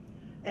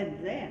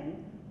 and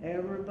then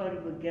everybody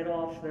would get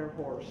off their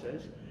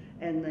horses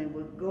and they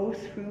would go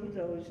through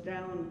those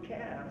downed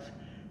calves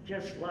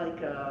just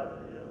like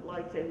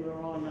they were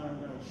on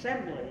an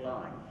assembly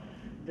line.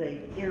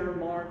 They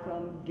earmark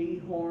them,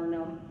 dehorn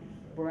them,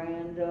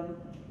 brand them,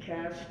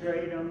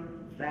 castrate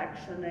them,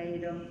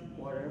 vaccinate them,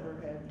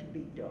 whatever had to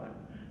be done.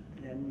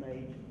 Then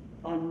they'd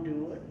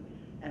undo it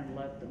and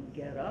let them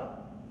get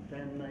up.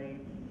 Then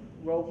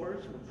the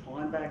ropers would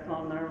climb back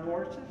on their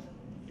horses,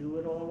 do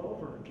it all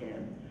over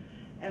again.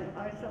 And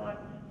I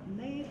thought,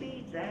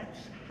 maybe that's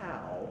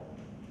how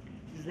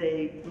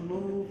they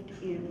moved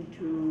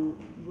into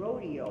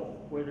rodeo,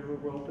 where they were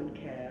roping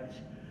calves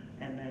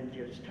and then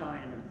just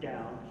tying them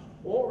down.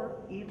 Or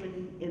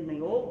even in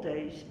the old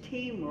days,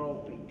 team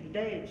roping.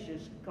 Today it's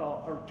just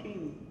called, or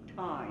team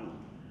tying.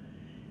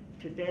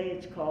 Today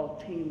it's called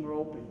team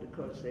roping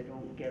because they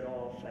don't get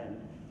off and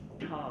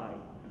tie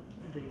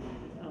the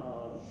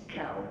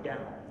cow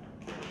down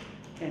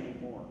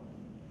anymore.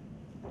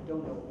 I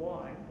don't know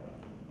why.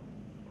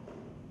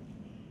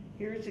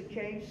 Here's a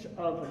case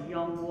of a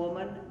young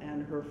woman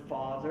and her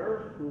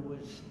father, who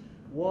was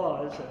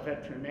a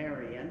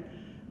veterinarian.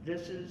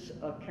 This is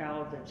a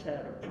cow that's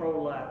had a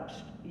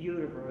prolapsed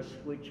uterus,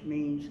 which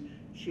means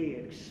she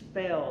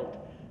expelled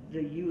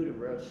the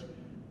uterus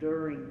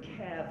during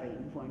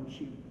calving when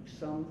she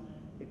some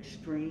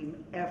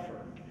extreme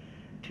effort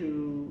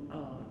to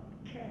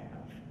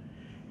calve.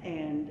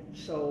 And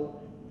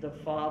so the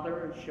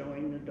father is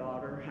showing the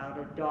daughter how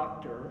to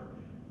doctor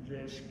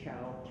this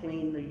cow,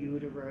 clean the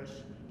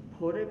uterus,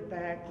 put it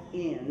back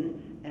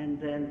in,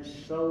 and then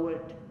sew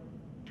it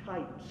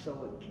tight so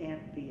it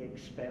can't be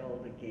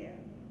expelled again.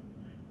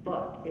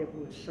 But it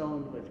was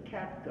sewn with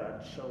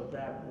catgut so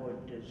that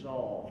would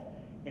dissolve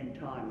in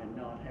time and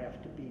not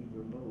have to be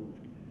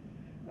removed.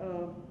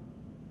 Uh,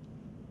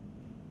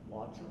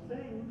 Lots of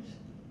things.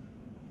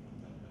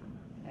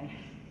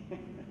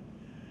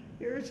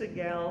 Here's a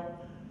gal,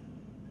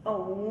 a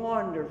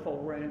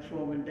wonderful ranch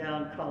woman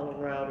down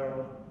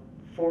Colorado,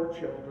 4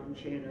 children,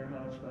 she and her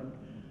husband.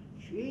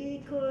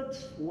 She could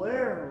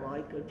swear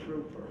like a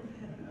trooper.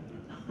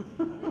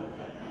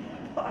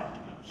 But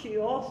she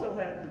also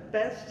had the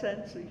best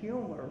sense of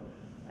humor.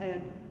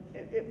 And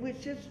it was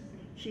just,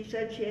 she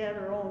said she had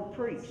her own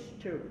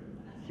priest too.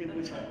 She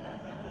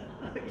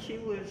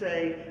was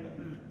a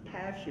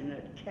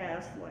passionate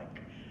Catholic.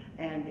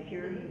 And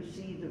here you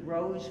see the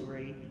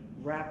rosary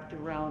wrapped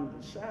around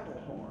the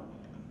saddle horn.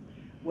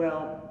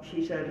 Well,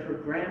 she said her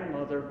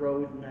grandmother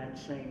rode in that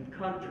same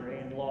country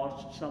and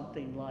lost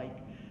something like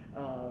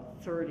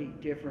 30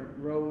 different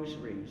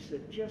rosaries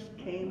that just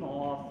came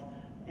off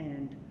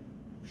and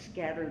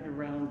scattered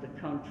around the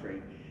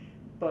country.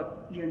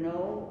 But you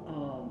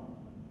know,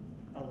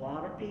 a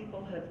lot of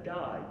people have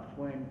died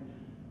when,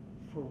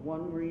 for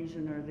one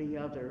reason or the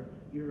other,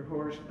 your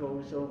horse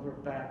goes over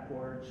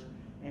backwards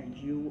and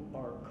you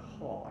are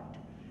caught.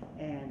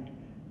 And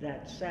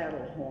that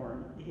saddle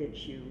horn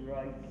hits you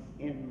right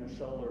in the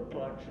solar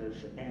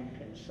plexus and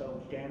can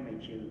so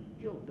damage you,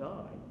 you'll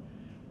die.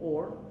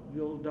 Or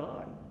you'll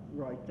die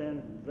right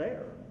then and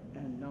there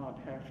and not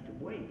have to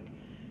wait.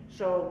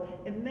 So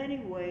in many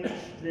ways,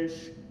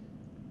 this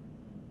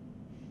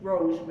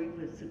rosary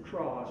with the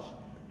cross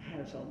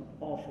has an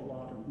awful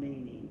lot of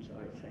meanings,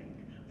 I think,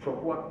 for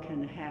what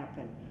can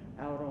happen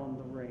out on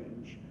the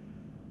range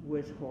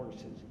with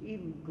horses,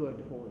 even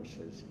good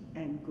horses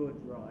and good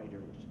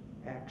riders.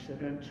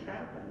 Accidents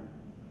happen.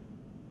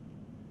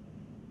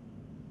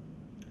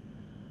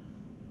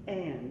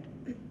 And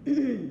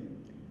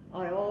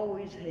I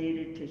always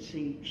hated to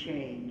see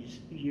chains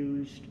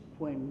used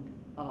when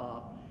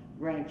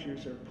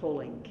ranchers are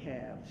pulling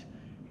calves.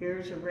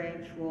 Here's a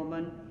ranch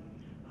woman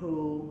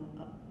who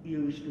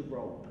used a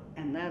rope,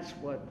 and that's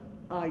what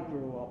I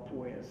grew up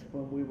with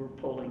when we were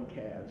pulling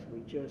calves.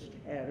 We just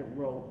had a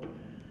rope,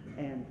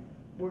 and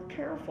we're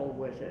careful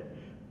with it.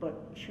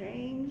 But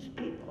chains,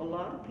 a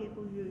lot of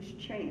people use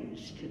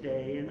chains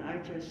today, and I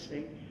just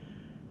think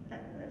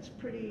that's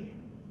pretty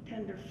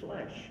tender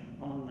flesh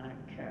on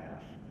that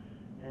calf.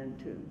 And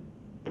to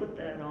put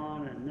that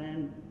on and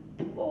then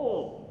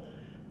pull,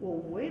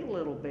 well, wait a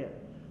little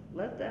bit.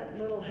 Let that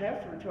little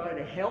heifer try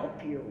to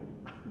help you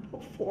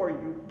before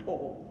you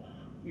pull.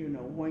 You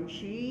know, when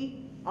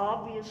she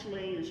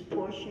obviously is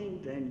pushing,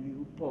 then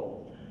you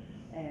pull.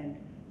 And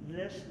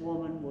this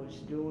woman was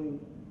doing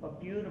a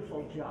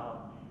beautiful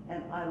job.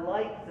 And I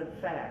like the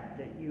fact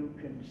that you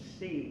can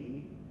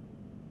see,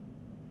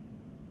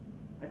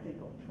 I think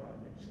I'll try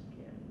this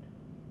again.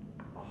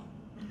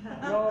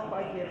 Oh, no,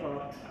 I give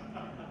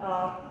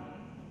up.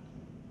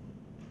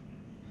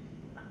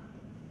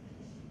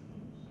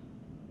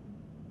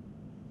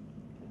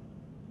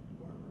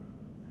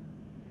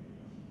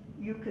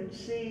 You can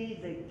see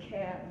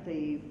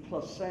the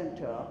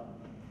placenta,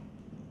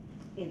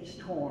 it's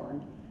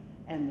torn,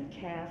 and the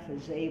calf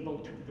is able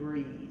to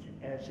breathe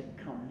as it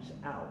comes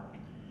out.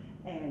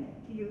 And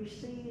you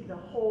see the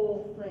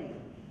whole thing.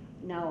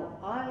 Now,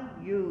 I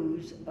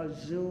use a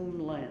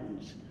zoom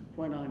lens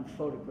when I'm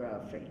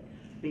photographing,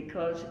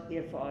 because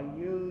if I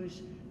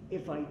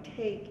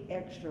take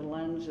extra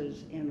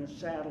lenses in a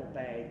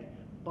saddlebag,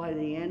 by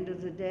the end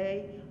of the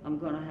day, I'm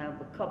going to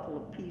have a couple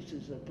of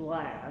pieces of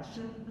glass,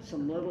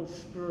 some little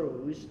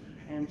screws,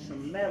 and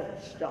some metal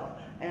stuff.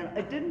 And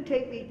it didn't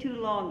take me too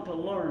long to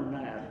learn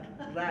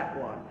that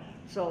one.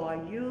 So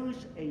I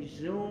use a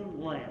zoom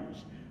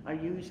lens. I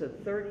use a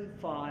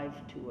 35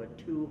 to a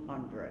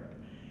 200.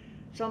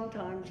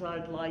 Sometimes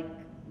I'd like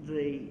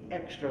the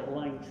extra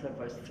length of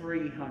a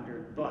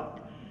 300,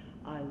 but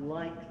I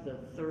like the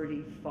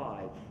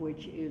 35,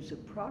 which is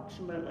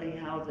approximately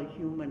how the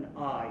human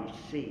eye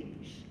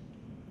sees,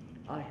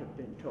 I have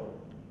been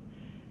told.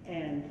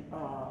 And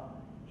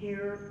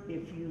here,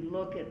 if you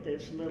look at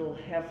this little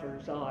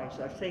heifer's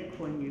eyes, I think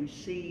when you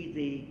see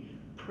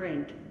the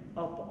print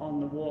up on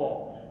the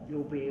wall,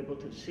 you'll be able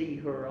to see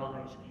her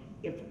eyes.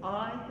 If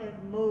I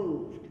had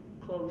moved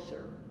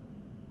closer,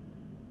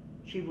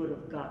 she would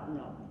have gotten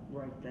up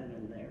right then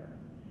and there.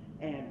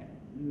 And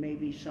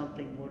maybe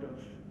something would have,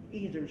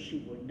 either she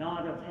would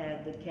not have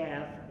had the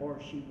calf, or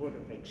she would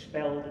have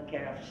expelled the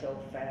calf so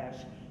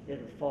fast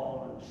it'd have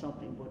fallen,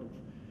 something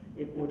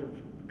would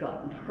have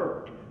gotten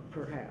hurt,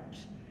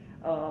 perhaps.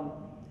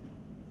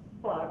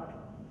 But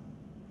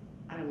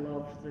I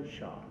love the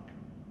shot.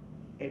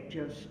 It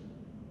just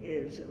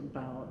is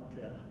about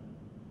the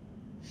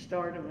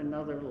start of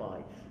another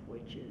life,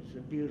 which is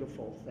a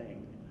beautiful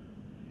thing.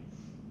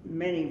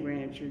 Many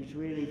ranchers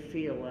really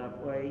feel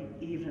that way,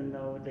 even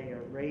though they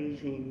are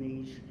raising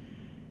these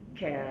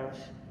calves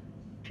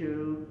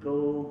to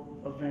go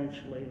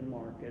eventually to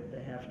market.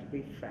 They have to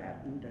be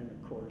fattened and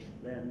of course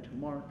then to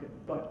market,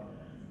 but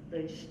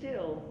they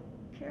still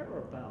care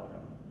about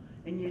them.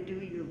 And you do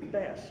your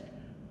best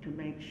to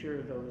make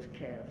sure those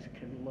calves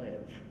can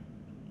live.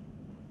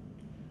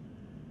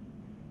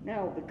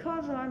 Now,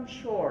 because I'm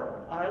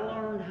short, I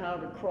learned how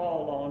to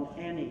crawl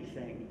on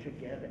anything to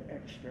get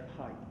extra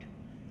height.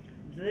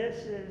 This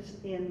is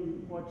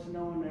in what's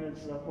known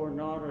as the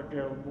Jornada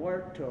del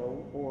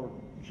Muerto, or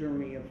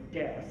Journey of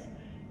Death,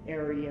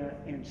 area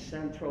in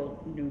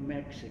central New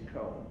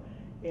Mexico.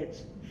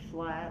 It's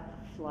flat,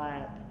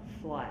 flat,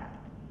 flat.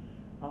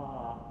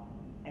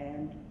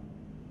 And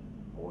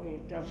boy,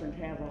 it doesn't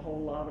have a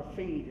whole lot of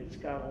feet. It's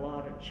got a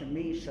lot of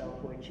chamiso,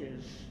 which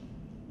is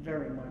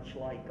very much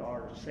like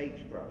our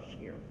sagebrush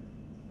here.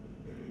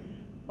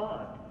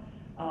 But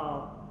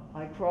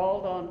I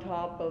crawled on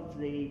top of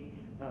the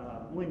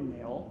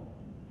windmill.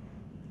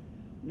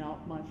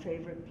 Not my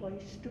favorite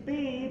place to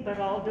be, but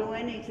I'll do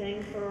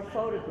anything for a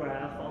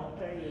photograph, I'll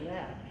tell you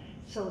that.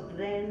 So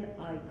then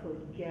I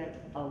could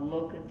get a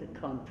look at the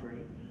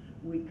country.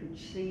 We could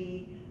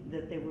see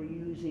that they were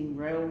using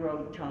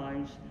railroad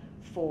ties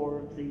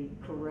for the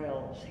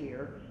corrals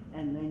here,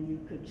 and then you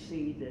could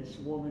see this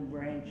woman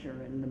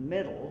rancher in the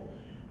middle,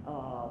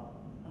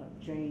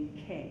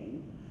 Jane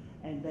Kane,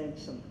 and then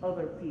some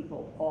other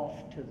people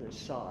off to the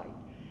side.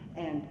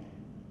 And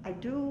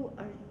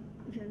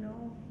you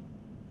know,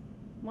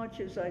 much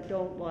as I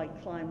don't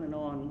like climbing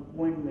on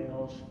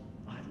windmills,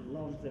 I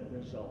love the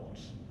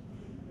results.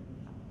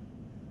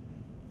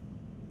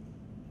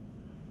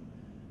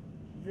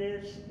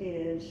 This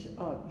is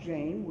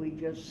Jane. We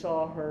just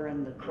saw her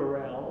in the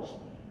corrals.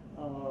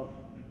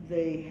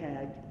 They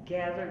had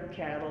gathered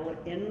cattle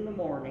in the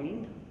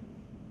morning,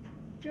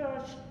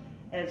 just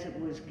as it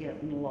was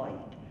getting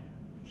light.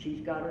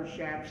 She's got her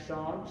shafts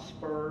on,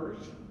 spurs.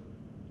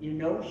 You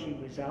know she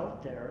was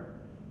out there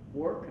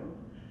working.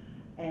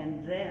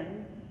 And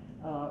then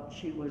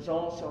she was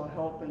also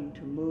helping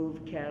to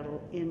move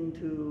cattle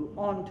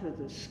onto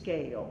the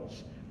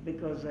scales,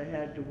 because they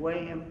had to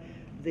weigh them.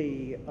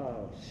 The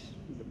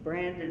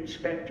brand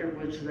inspector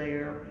was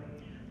there.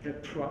 The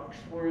trucks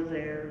were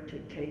there to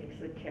take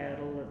the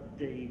cattle that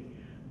the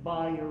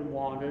buyer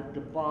wanted.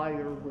 The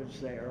buyer was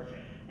there.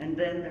 And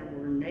then there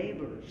were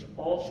neighbors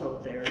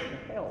also there to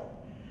help.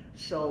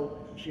 So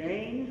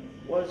Jane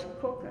was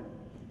cooking,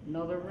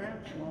 another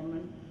ranch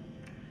woman.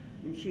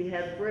 And she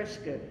had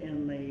brisket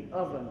in the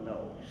oven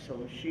though.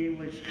 So she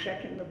was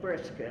checking the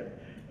brisket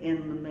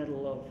in the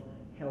middle of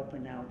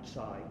helping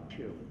outside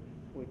too,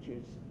 which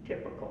is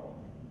typical.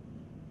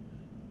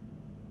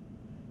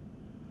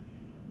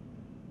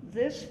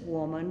 This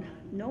woman,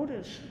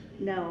 notice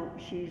now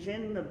she's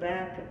in the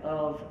back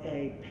of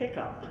a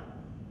pickup.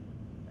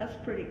 That's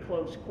pretty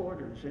close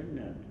quarters, isn't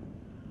it?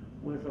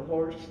 With the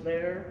horse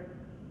there,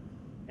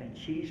 and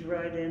she's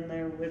right in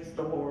there with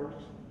the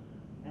horse,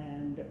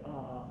 and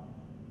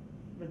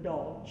the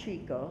dog,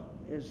 Chica,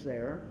 is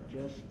there.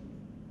 Just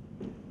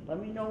let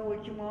me know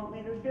what you want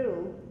me to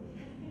do,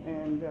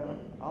 and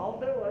I'll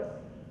do it.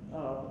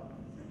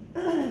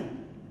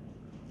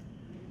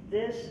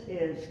 This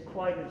is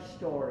quite a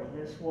story.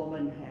 This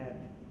woman had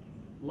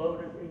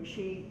loaded, and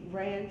she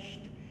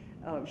ranched,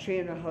 she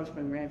and her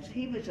husband ranched.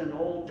 He was an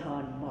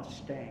old-time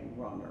Mustang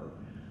runner,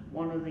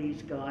 one of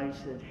these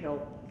guys that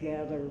helped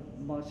gather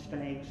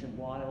Mustangs and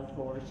wild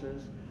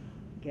horses,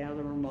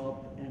 gather them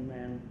up, and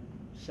then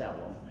sell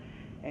them.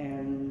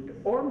 And,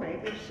 or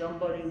maybe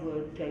somebody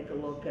would take a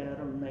look at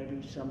them,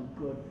 maybe some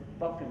good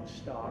bucking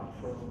stock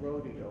for a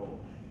rodeo,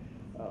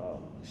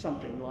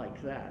 something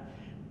like that.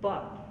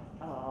 But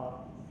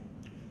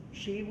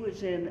she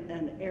was in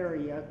an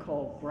area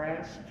called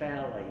Grass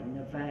Valley,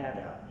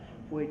 Nevada,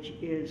 which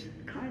is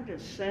kind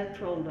of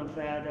central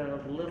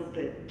Nevada, a little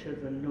bit to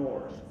the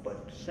north,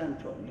 but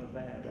central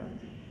Nevada.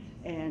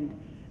 And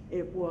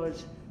it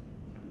was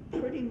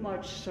pretty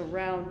much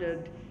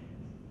surrounded,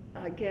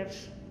 I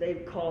guess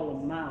they'd call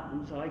them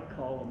mountains, I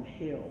call them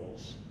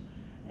hills.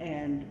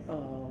 And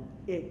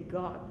it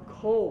got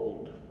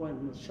cold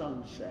when the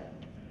sun set.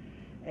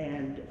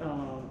 And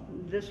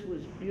this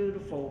was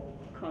beautiful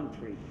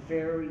country,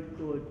 very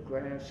good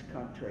grass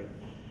country.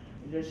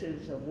 This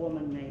is a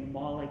woman named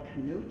Molly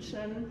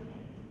Knutson.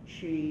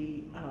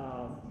 She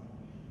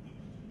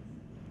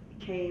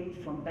came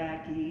from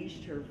back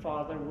east. Her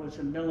father was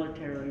a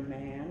military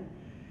man,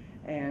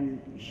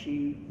 and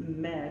she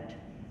met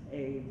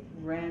a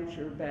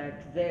rancher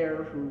back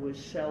there who was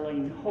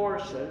selling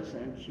horses,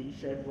 and she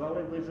said, well,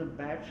 he was a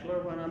bachelor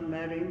when I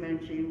met him, and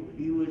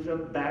he was a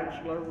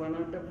bachelor when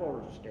I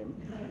divorced him.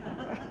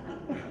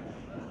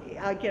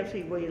 I guess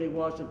he really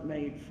wasn't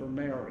made for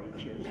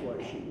marriage, is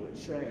what she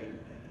was saying.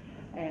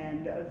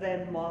 And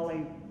then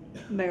Molly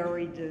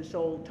married this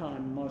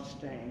old-time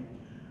Mustang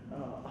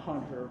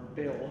hunter,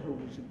 Bill, who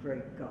was a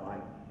great guy.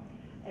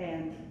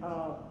 And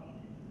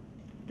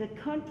the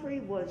country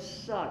was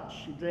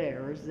such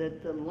there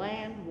that the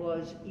land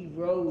was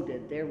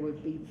eroded. There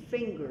would be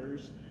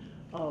fingers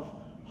of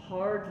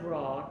hard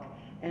rock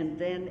and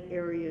then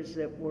areas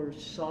that were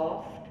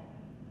soft,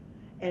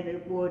 and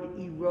it would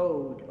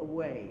erode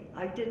away.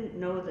 I didn't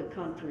know the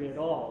country at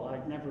all.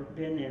 I'd never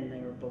been in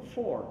there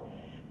before.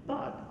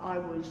 But I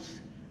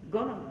was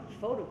gonna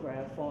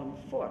photograph on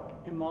foot.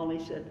 And Molly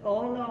said,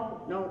 oh,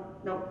 no, no,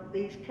 no,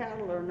 these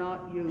cattle are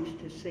not used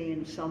to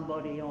seeing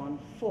somebody on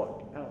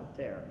foot out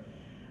there.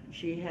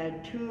 She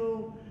had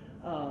two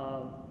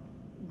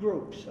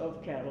groups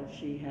of cattle.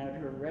 She had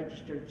her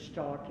registered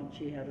stock and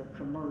she had her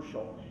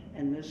commercial.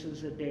 And this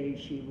is the day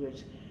she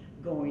was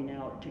going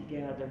out to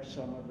gather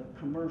some of the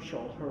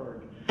commercial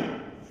herd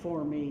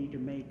for me to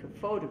make a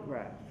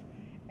photograph.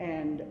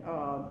 And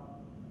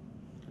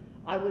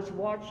I was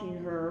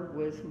watching her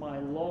with my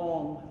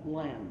long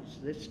lens,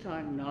 this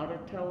time not a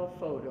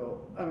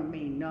telephoto,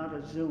 not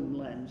a zoom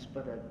lens,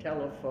 but a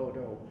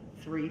telephoto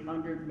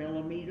 300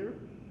 millimeter.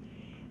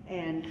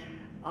 And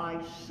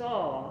I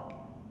saw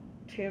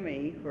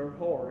Timmy, her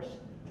horse,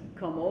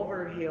 come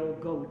over a hill,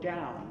 go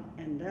down,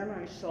 and then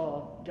I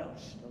saw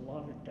dust, a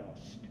lot of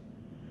dust.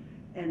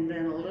 And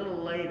then a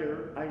little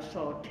later, I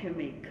saw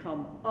Timmy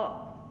come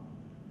up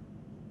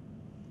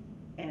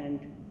and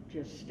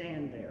just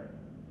stand there.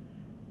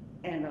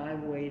 And I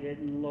waited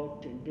and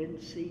looked and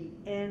didn't see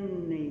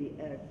any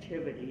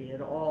activity at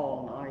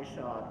all. And I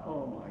thought,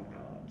 oh my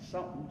God,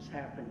 something's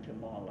happened to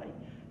Molly.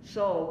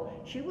 So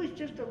she was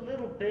just a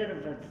little bit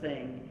of a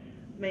thing,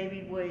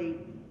 maybe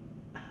weighed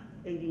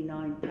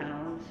 89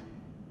 pounds,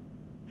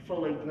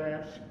 fully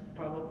dressed,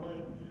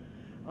 probably.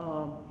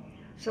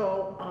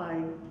 So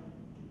I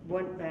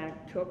went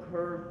back, took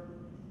her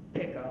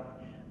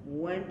pickup,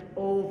 went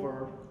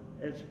over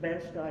as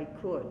best I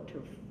could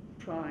to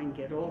try and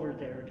get over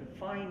there to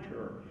find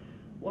her.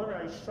 What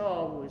I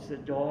saw was the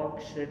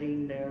dog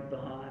sitting there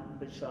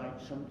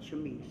beside some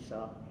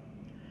chamisa,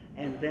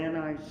 and then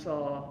I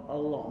saw a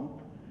lump,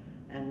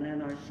 and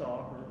then I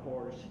saw her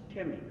horse,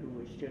 Timmy, who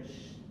was just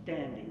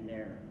standing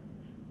there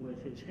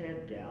with his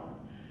head down.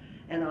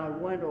 And I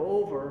went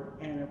over,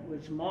 and it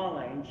was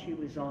Molly, and she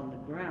was on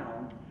the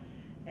ground,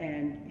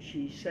 and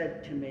she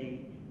said to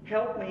me,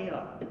 help me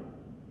up.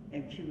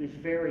 And she was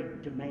very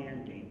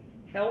demanding,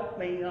 help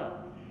me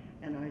up.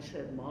 And I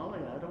said, Molly,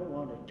 I don't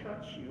want to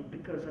touch you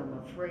because I'm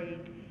afraid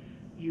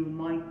you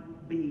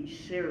might be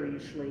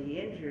seriously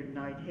injured, and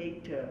I'd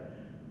hate to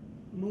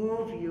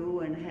move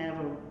you and have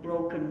a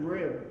broken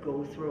rib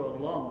go through a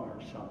lung or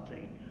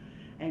something.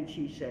 And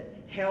she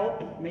said,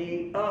 help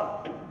me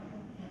up.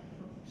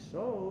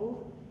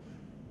 So,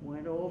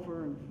 went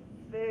over and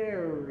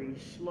very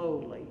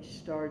slowly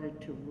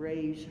started to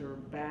raise her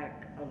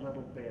back a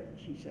little bit.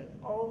 She said,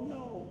 oh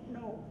no,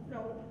 no,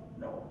 no,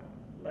 no,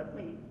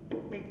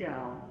 put me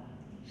down.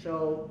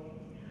 So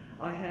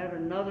I had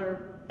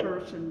another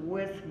person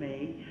with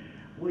me.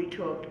 We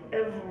took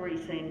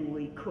everything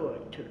we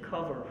could to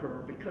cover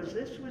her because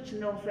this was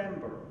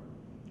November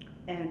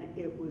and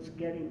it was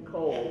getting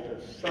cold.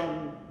 The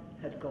sun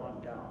had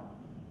gone down.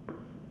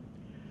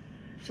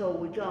 So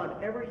we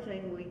got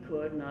everything we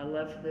could, and I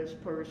left this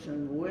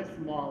person with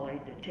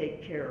Molly to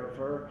take care of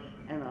her,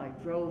 and I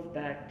drove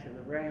back to the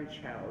ranch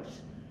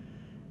house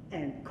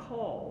and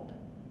called.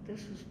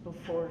 This was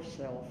before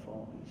cell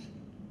phones,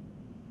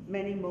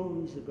 many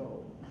moons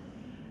ago.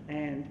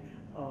 And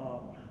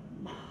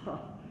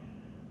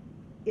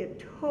it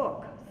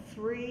took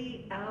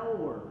 3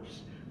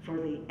 hours for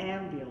the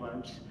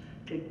ambulance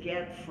to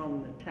get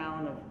from the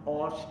town of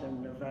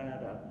Austin,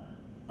 Nevada,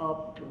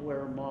 up to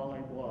where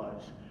Molly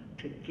was,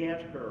 to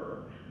get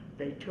her.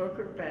 They took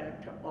her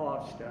back to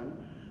Austin.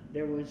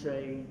 There was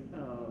a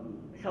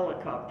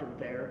helicopter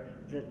there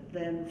that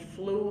then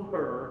flew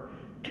her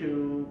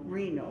to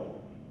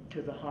Reno,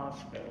 to the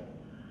hospital.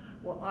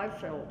 Well, I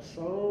felt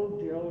so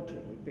guilty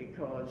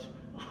because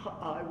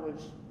I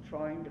was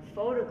trying to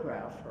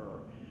photograph her,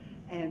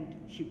 and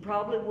she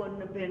probably wouldn't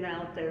have been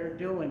out there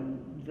doing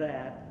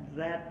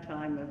that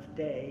time of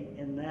day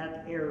in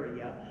that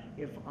area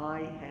if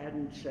I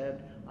hadn't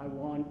said I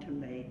want to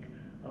make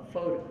a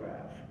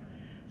photograph.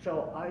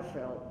 So I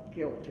felt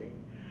guilty.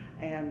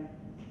 And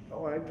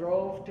so I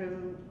drove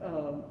to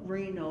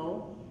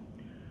Reno,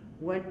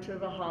 went to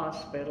the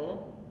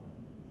hospital,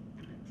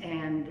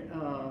 and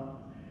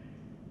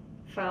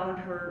found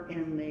her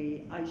in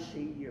the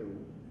ICU.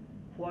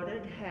 What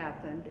had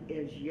happened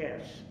is,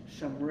 yes,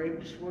 some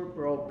ribs were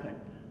broken,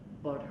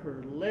 but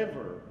her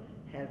liver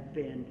had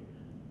been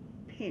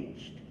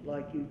pinched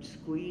like you'd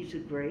squeeze a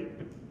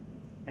grape,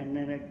 and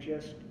then it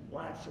just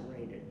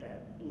lacerated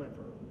that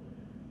liver.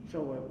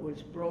 So it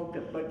was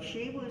broken, but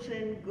she was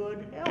in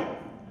good health.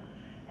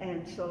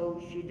 And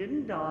so she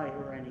didn't die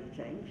or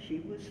anything, she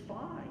was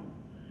fine.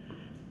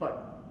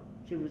 But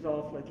she was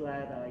awfully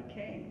glad I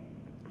came.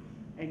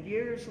 And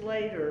years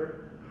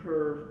later,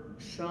 her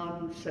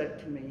son said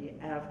to me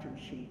after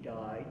she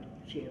died,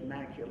 she had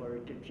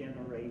macular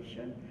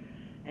degeneration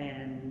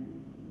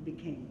and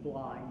became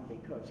blind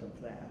because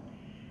of that.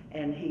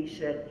 And he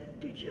said,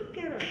 did you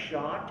get a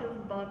shot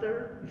of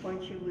Mother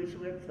when she was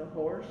with the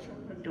horse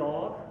and the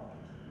dog?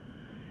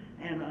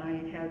 And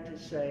I had to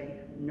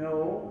say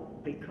no,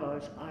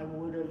 because I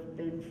would have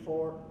been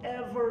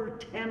forever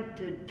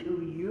tempted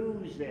to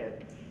use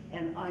it.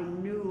 And I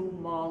knew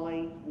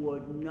Molly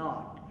would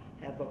not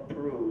have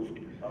approved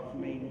of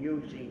me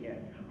using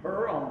it.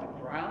 Her on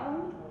the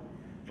ground,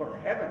 for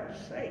heaven's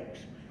sakes,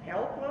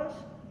 helpless?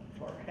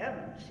 for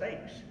heaven's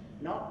sakes,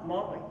 not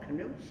Molly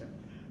Knudsen.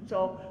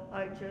 So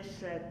I just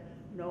said,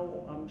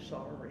 no, I'm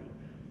sorry.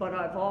 But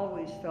I've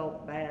always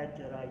felt bad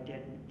that I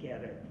didn't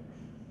get it.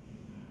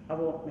 I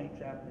won't make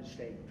that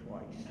mistake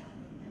twice.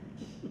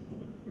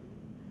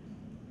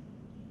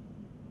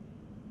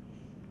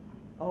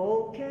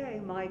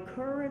 Okay, my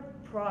current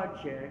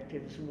project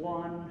is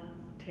one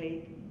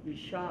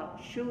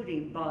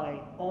shooting by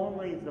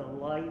only the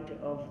light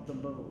of the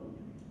moon.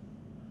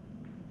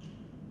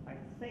 I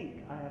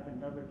think I have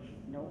another,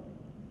 no.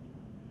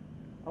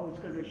 I was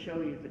going to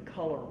show you the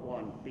color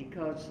one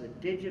because the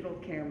digital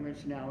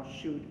cameras now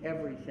shoot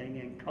everything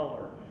in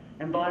color.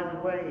 And by the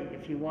way,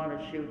 if you want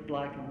to shoot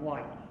black and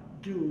white,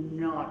 do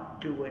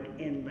not do it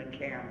in the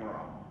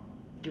camera.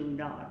 Do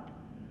not.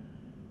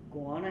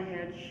 Go on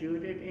ahead,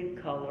 shoot it in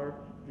color,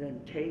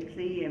 then take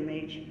the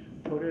image,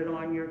 put it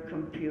on your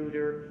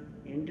computer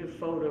into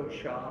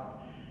Photoshop,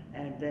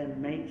 and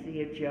then make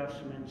the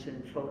adjustments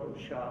in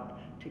Photoshop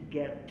to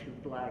get to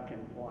black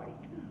and white.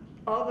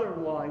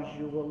 Otherwise,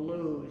 you will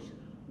lose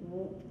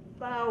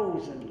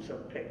thousands of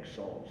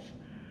pixels,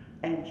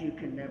 and you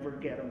can never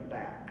get them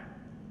back.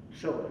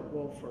 So it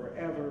will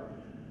forever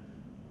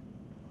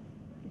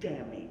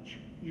damage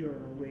your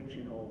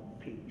original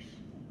piece.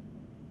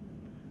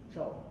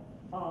 So,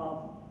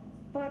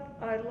 but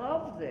I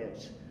love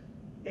this.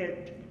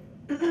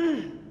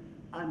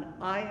 An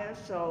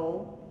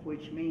ISO,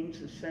 which means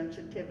the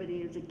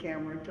sensitivity of the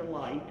camera to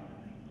light,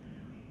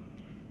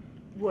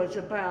 was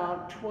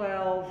about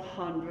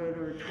 1200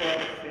 or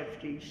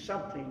 1250,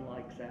 something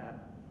like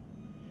that.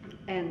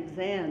 And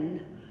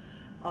then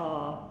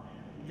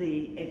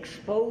the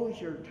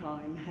exposure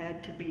time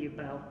had to be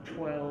about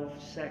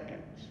 12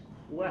 seconds.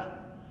 Well,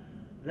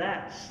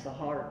 that's the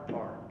hard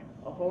part.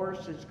 A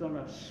horse is going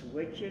to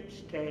switch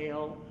its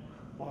tail,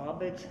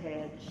 bob its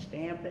head,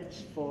 stamp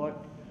its foot.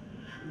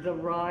 The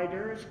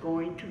rider is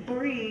going to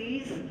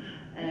breathe,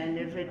 and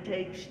if they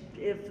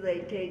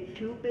take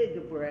too big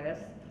a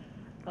breath,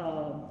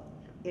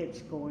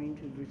 it's going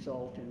to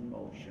result in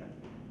motion.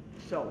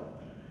 So,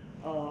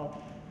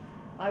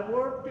 I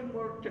worked and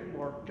worked and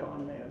worked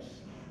on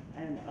this,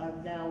 and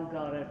I've now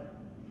got it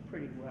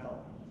pretty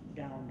well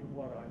down to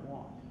what I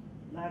want.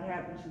 That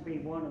happens to be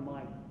one of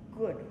my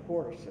good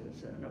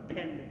horses, an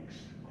appendix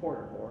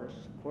quarter horse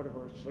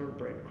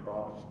thoroughbred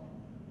cross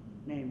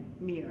named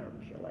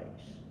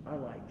Miércoles. I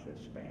like the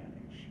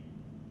Spanish.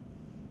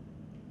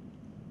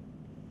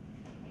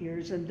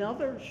 Here's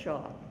another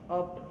shot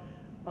up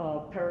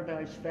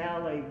Paradise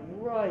Valley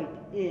right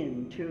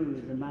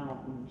into the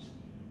mountains.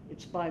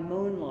 It's by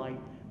moonlight.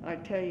 I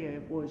tell you,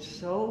 it was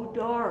so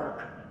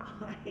dark,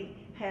 I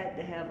had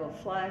to have a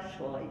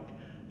flashlight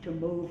to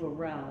move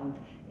around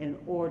in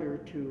order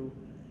to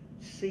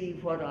see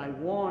what I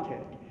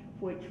wanted,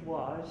 which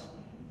was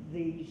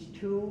these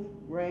two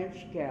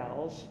ranch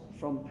gals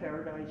from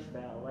Paradise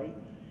Valley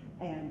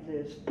and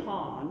this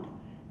pond,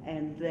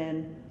 and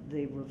then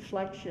the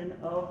reflection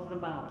of the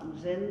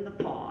mountains in the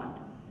pond,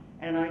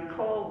 and I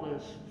call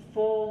this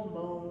full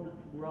moon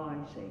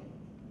rising.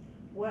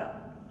 Well,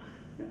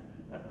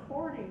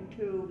 according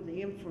to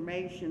the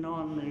information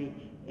on the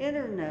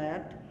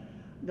internet,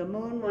 the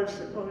moon was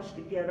supposed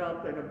to get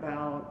up at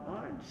about,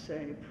 I'd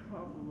say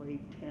probably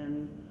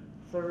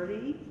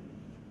 10:30,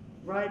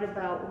 right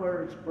about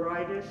where it's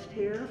brightest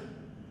here.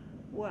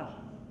 Well,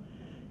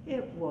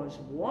 it was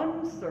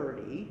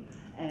 1:30,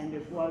 and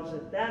it was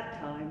at that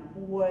time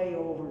way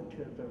over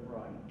to the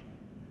right.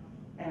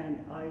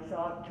 And I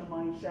thought to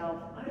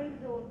myself, I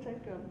don't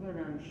think I'm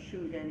gonna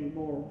shoot any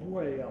more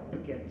way up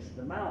against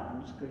the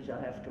mountains because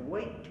I have to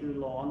wait too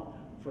long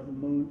for the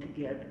moon to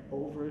get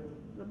over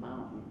the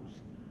mountains.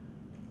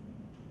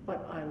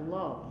 But I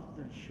love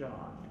the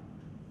shot.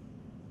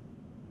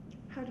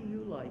 How do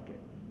you like it?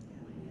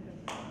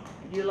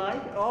 You like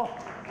it? Oh.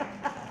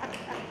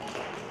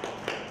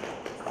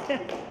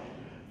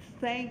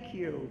 Thank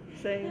you,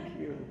 thank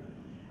you.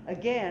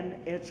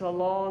 Again, it's a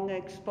long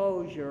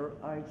exposure.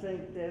 I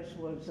think this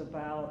was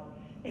about,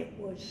 it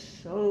was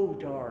so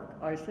dark.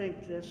 I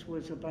think this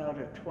was about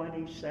a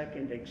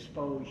 20-second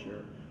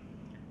exposure.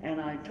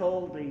 And I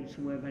told these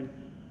women,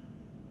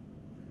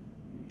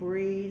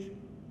 breathe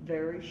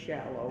very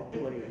shallow,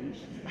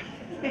 please.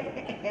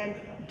 And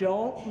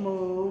don't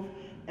move,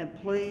 and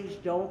please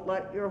don't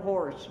let your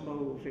horse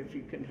move if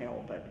you can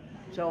help it.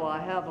 So I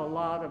have a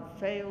lot of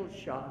failed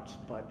shots,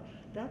 but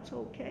that's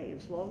okay,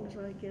 as long as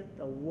I get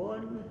the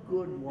one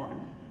good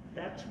one.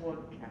 That's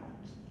what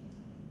counts.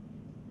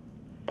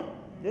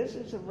 This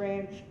is a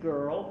ranch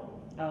girl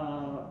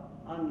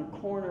on the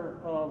corner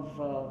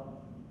of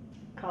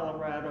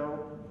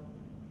Colorado,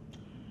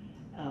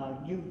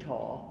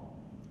 Utah,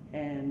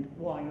 and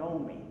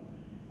Wyoming.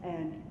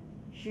 And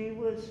she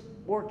was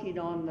working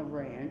on the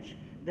ranch.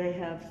 They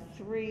have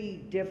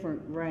 3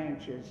 different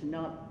ranches,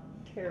 not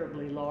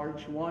terribly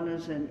large. One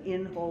is an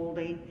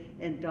in-holding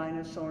in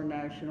Dinosaur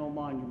National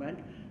Monument.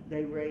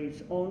 They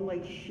raise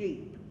only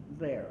sheep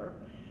there.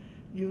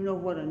 You know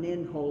what an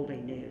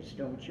in-holding is,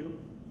 don't you?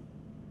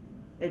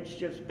 It's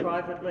just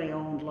privately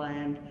owned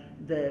land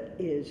that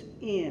is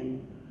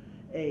in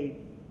a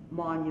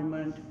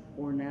monument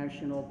or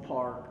national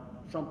park,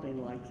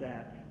 something like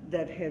that,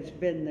 that has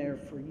been there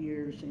for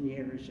years and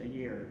years and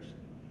years.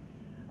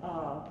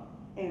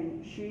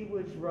 And she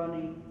was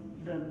running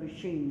the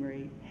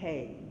machinery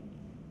hay.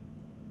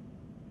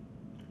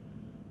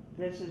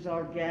 This is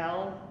our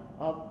gal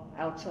up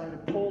outside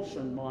of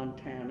Polson,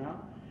 Montana,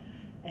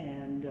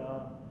 and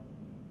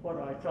what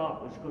I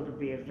thought was going to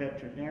be a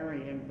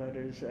veterinarian, but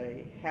is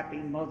a happy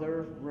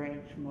mother,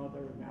 ranch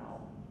mother now.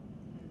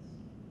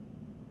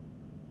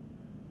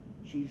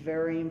 She's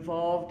very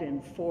involved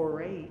in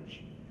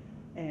 4-H,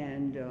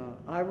 and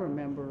I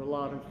remember a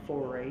lot of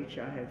 4-H.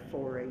 I had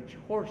 4-H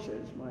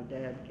horses. My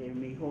dad gave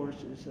me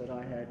horses that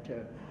I had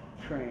to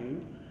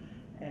train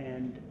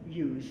and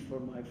use for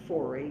my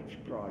 4-H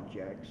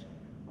projects.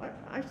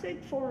 I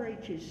think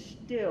 4-H is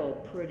still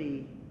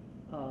pretty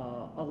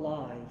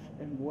alive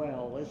and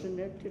well, isn't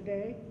it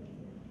today?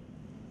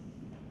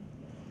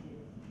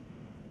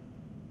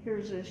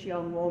 Here's this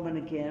young woman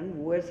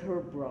again with her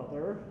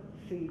brother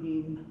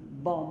feeding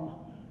bum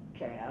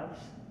calves.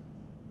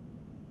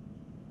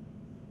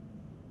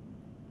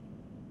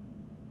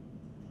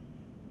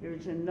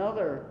 Here's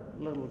another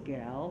little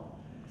gal,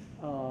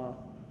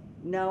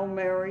 now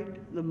married,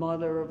 the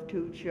mother of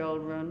 2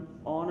 children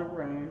on a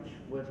ranch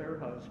with her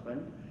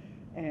husband.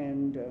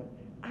 And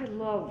I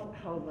love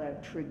how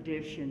that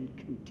tradition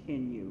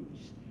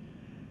continues.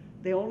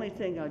 The only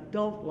thing I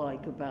don't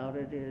like about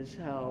it is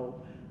how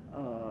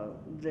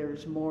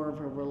there's more of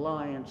a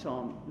reliance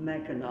on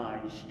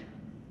mechanized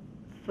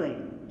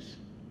things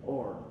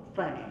or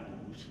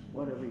things,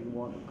 whatever you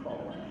want to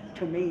call it.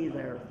 To me,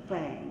 they're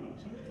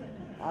things.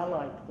 I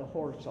like the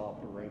horse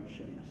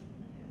operations.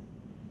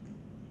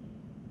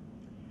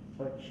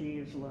 But she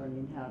is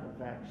learning how to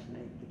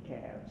vaccinate the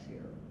calves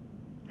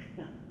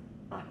here.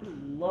 I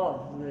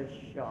love this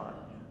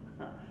shot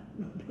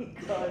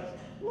because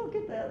look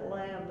at that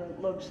lamb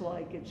that looks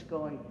like it's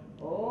going,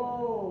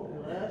 oh,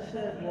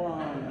 blessed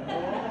one,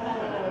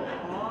 oh,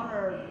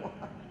 honored one.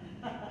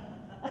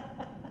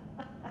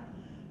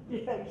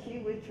 Yeah, she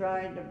was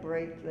trying to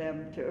break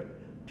them to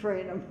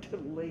train them to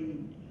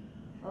lead.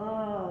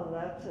 Oh,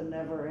 that's a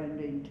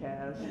never-ending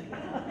task.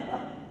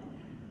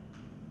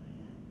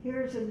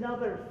 Here's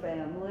another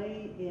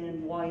family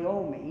in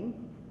Wyoming.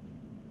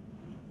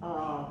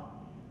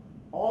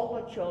 All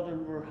the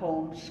children were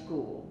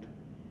homeschooled,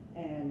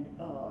 and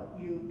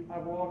I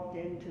walked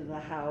into the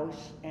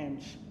house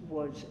and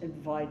was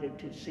invited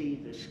to see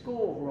the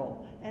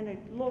schoolroom, and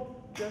it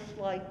looked just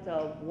like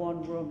the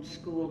one-room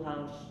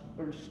schoolhouse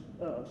or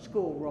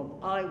schoolroom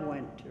I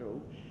went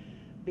to,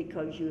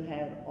 because you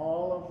had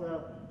all of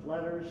the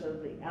letters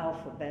of the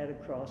alphabet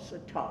across the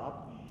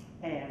top,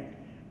 and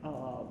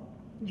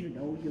you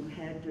know, you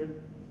had to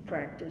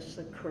practice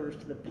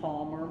the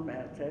Palmer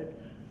method.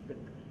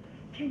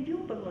 Can you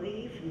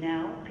believe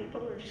now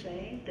people are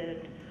saying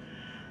that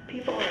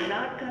people are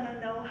not going to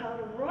know how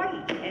to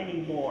write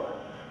anymore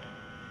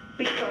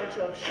because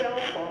of cell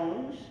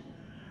phones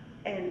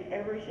and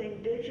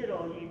everything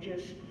digital? You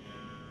just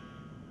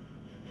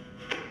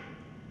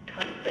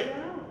type it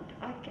out.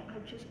 I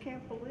just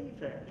can't believe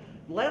that.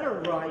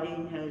 Letter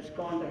writing has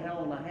gone to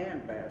hell in a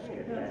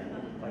handbasket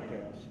then, I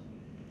guess.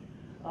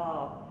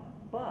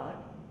 But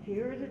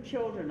here the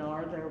children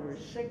are. There were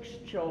 6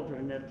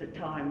 children at the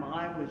time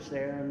I was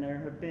there, and there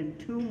have been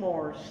 2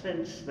 more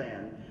since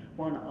then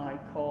when I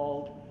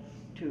called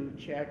to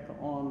check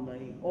on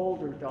the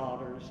older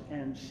daughters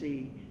and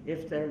see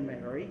if they're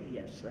married.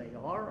 Yes, they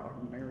are. Are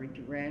married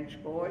to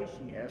ranch boys?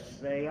 Yes,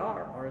 they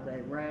are. Are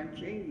they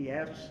ranching?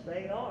 Yes,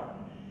 they are.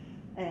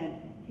 And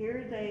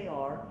here they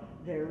are.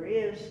 There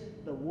is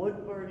the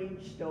wood-burning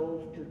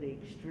stove to the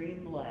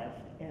extreme left,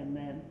 and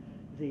then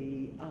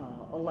the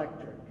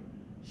electric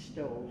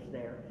stove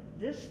there.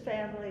 This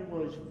family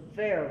was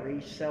very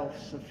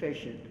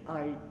self-sufficient.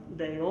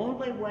 They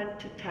only went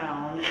to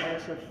town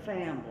as a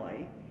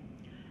family,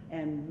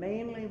 and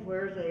mainly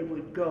where they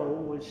would go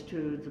was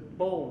to the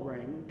bull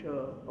ring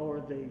or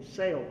the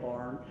sale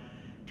barn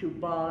to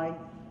buy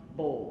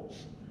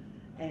bulls.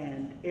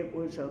 And it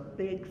was a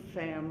big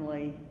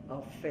family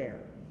affair.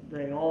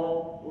 They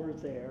all were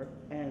there,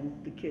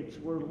 and the kids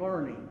were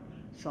learning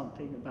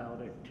something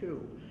about it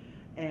too.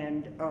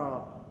 And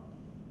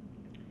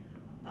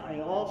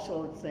I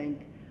also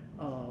think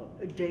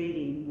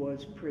dating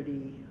was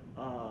pretty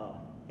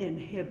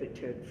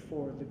inhibited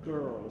for the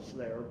girls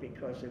there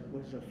because it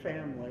was a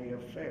family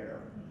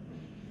affair.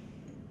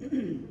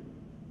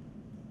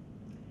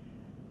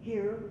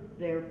 Here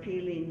they're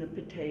peeling the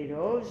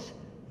potatoes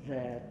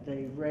that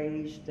they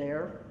raised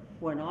there.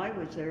 When I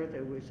was there,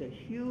 there was a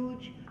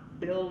huge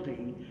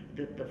building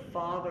that the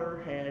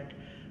father had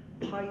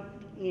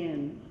piped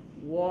in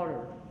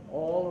water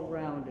all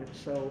around it.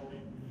 So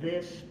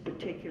this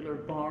particular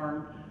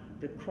barn,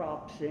 the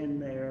crops in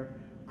there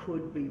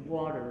could be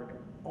watered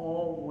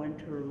all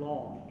winter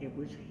long. It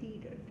was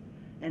heated.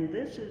 And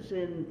this is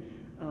in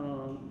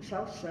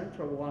south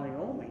central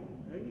Wyoming.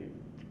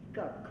 It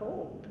got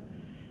cold.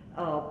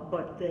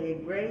 But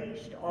they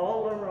raised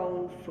all their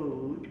own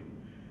food,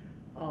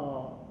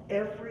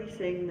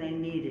 everything they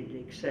needed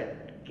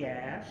except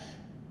gas,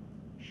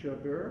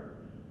 sugar,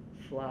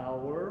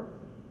 flour,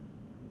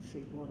 let's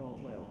see, what all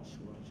else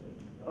was it?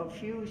 A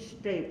few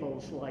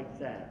staples like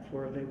that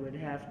where they would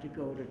have to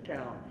go to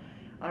town.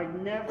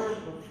 I'd never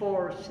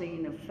before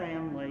seen a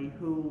family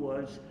who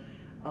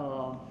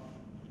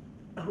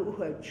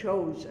had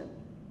chosen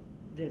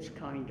this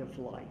kind of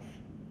life.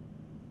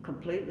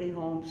 Completely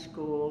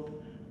homeschooled,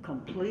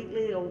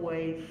 completely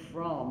away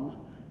from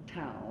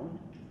town,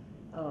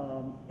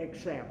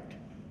 except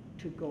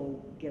to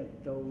go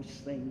get those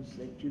things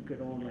that you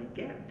could only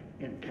get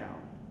in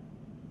town.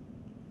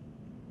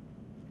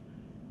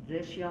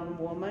 This young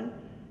woman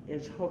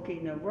is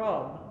hooking a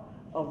rug,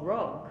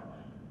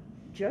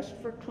 just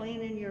for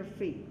cleaning your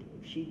feet.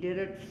 She did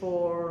it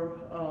for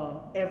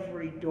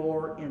every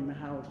door in the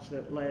house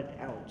that led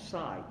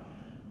outside.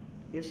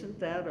 Isn't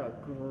that a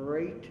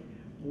great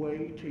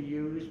way to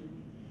use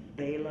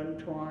baling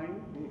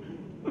twine?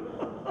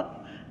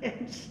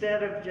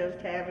 Instead of just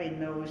having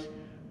those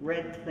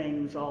red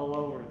things all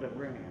over the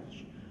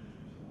ranch.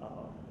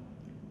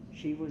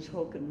 She was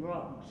hooking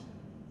rugs.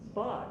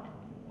 But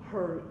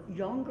her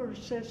younger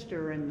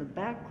sister in the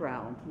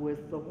background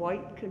with the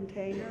white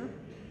container,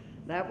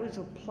 that was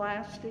a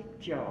plastic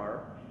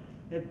jar,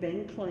 had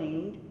been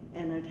cleaned,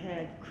 and it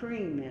had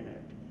cream in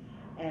it.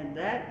 And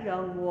that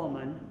young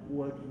woman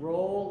would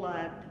roll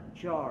that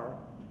jar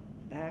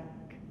back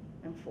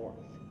and forth,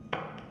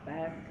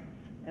 back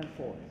and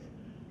forth.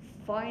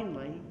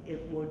 Finally,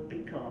 it would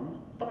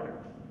become butter.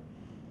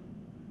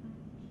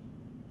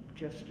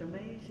 Just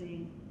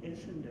amazing,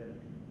 isn't it?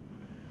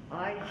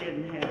 I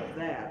didn't have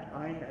that.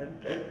 I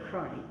had the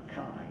crank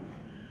kind.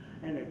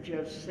 And it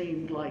just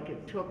seemed like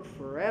it took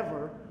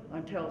forever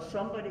until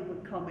somebody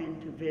would come in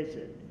to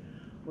visit.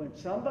 When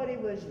somebody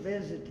was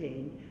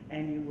visiting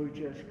and you were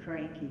just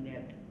cranking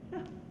it,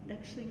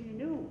 next thing you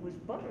knew, it was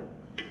butter.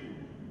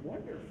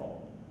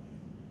 Wonderful.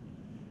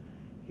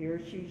 Here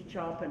she's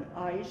chopping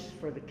ice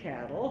for the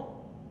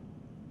cattle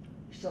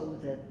so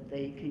that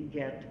they can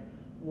get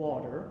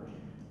water.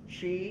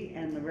 She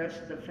and the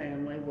rest of the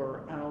family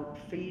were out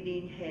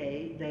feeding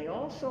hay. They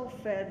also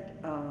fed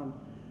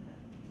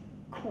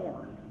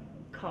corn,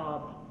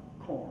 cob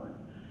corn,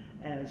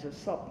 as a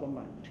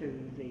supplement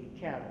to the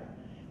cattle.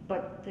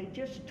 But they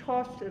just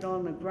tossed it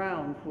on the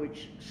ground,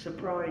 which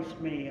surprised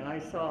me. I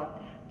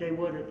thought they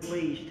would at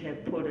least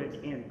have put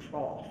it in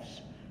troughs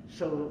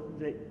so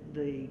that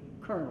the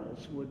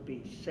kernels would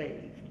be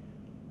saved.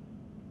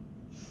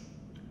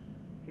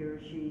 Here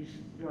she's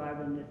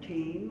driving the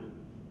team.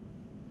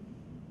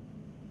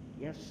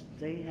 Yes,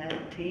 they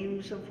had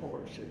teams of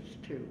horses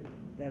too.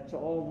 That's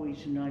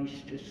always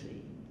nice to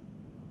see.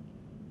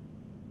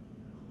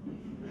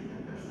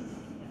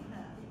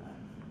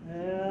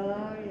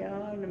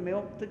 Yeah, and to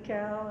milk the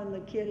cow and the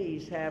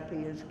kitties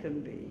happy as can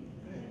be.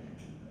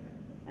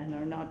 And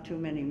there are not too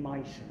many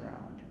mice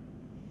around.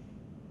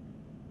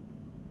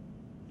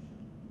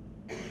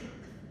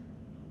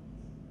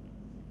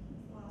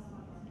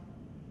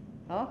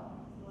 Huh?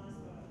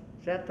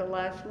 Is that the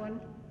last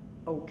one?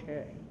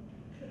 Okay.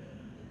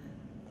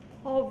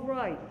 All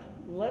right,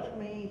 let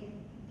me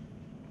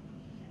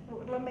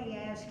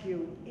ask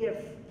you if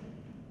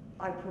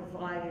I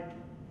provided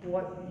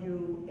what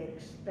you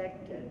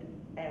expected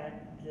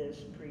at this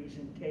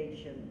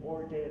presentation,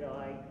 or did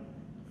I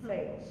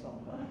fail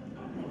someone?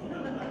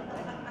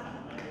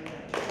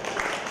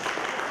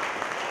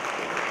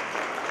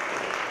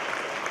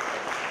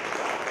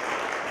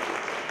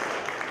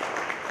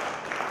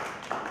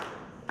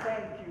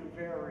 Thank you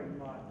very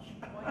much.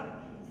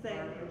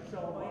 Thank you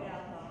so much.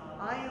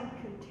 I am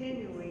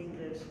continuing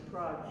this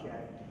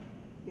project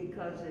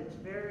because it's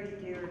very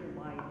dear to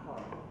my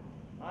heart.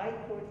 I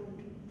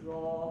couldn't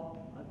draw,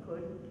 I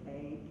couldn't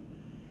paint,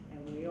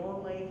 and we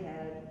only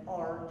had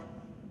art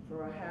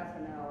for a half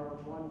an hour,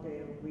 one day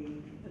a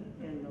week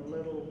in the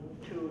little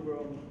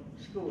two-room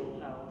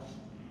school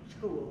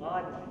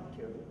I went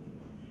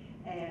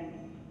to. And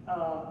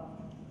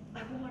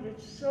I wanted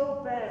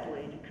so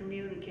badly to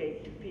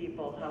communicate to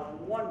people how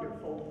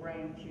wonderful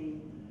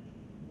ranching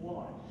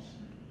was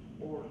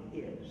or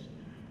is.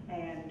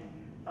 And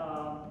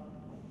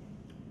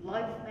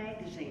Life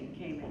magazine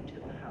came into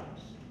the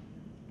house,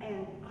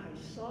 and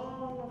I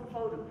saw the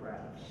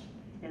photographs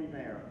in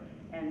there.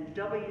 And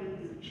W.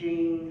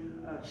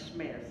 Eugene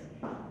Smith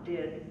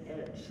did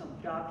some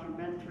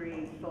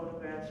documentary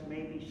photographs.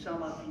 Maybe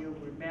some of you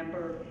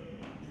remember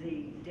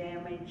the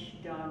damage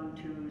done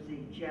to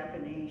the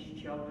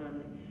Japanese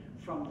children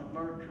from the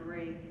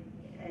mercury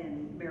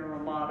in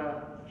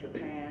Miramata,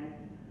 Japan.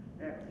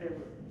 There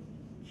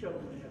were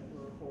children that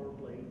were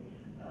horribly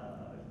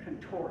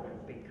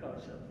contorted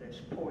because of this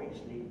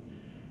poisoning.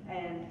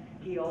 And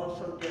he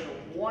also did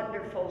a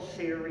wonderful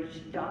series,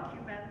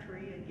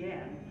 documentary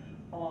again,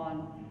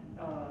 on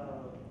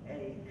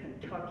a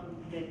Kentucky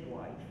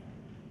midwife.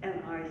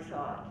 And I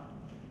thought,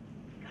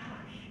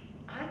 gosh,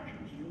 I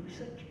could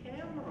use a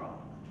camera.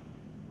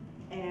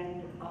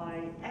 And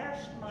I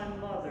asked my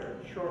mother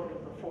shortly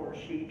before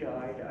she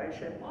died, I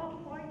said,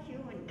 Mom, why don't you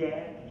and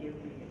Dad give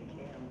me a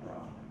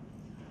camera?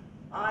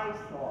 I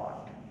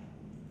thought,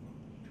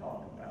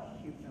 talk about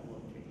humility.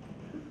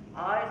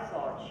 I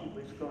thought she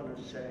was going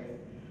to say,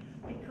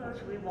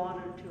 because we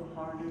wanted to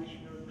harness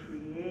your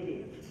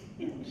creative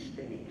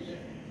instincts.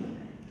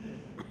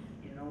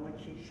 You know what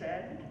she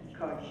said?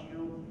 Because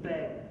you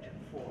begged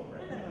for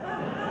it.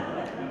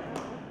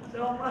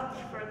 So much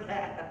for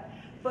that.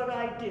 But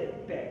I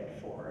did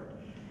beg for it.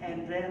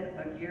 And then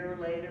a year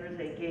later,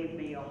 they gave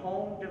me a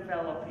home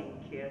developing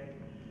kit,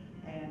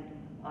 and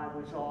I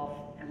was off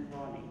and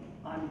running.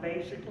 I'm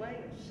basically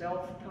a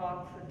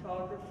self-taught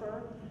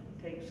photographer.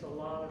 Takes a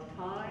lot of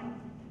time,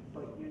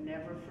 but you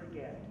never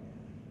forget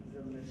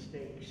the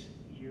mistakes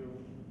you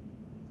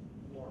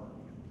learn.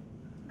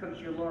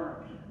 Because you learn.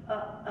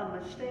 A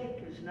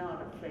mistake is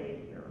not a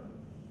failure.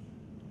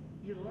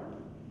 You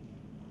learn.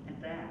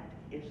 And that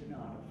is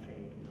not a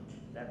failure.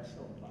 That's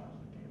so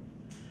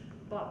positive.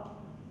 But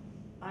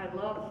I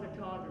love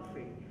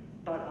photography,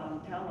 but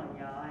I'm telling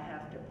you, I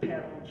have to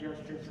pedal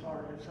just as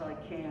hard as I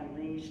can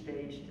these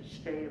days to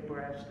stay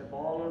abreast of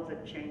all of the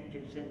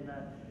changes in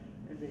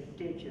the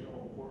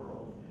digital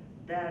world.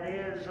 That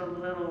is a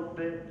little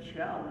bit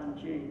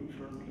challenging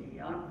for me.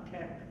 I'm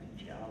tech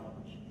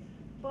challenged.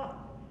 But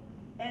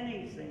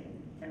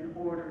anything in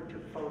order to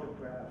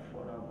photograph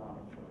what I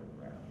want to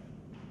photograph.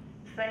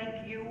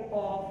 Thank you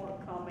all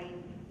for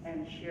coming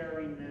and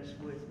sharing this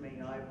with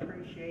me. I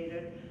appreciate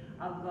it.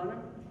 I'm going to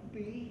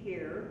be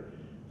here,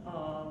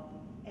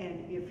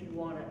 and if you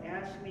want to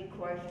ask me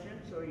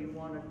questions or you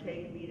want to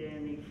take me to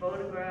any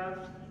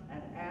photographs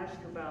and ask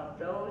about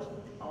those,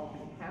 I'll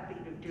be happy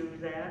to do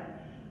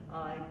that.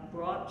 I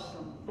brought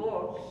some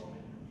books,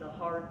 the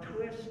Hard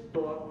Twist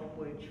book,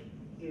 which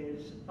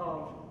is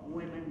of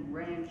women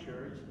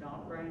ranchers,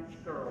 not ranch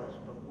girls,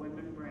 but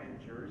women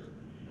ranchers.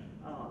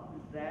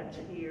 That's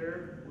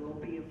here, will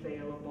be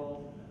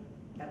available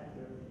at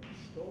the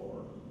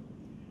store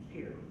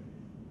here.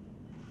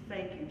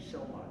 Thank you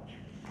so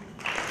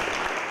much.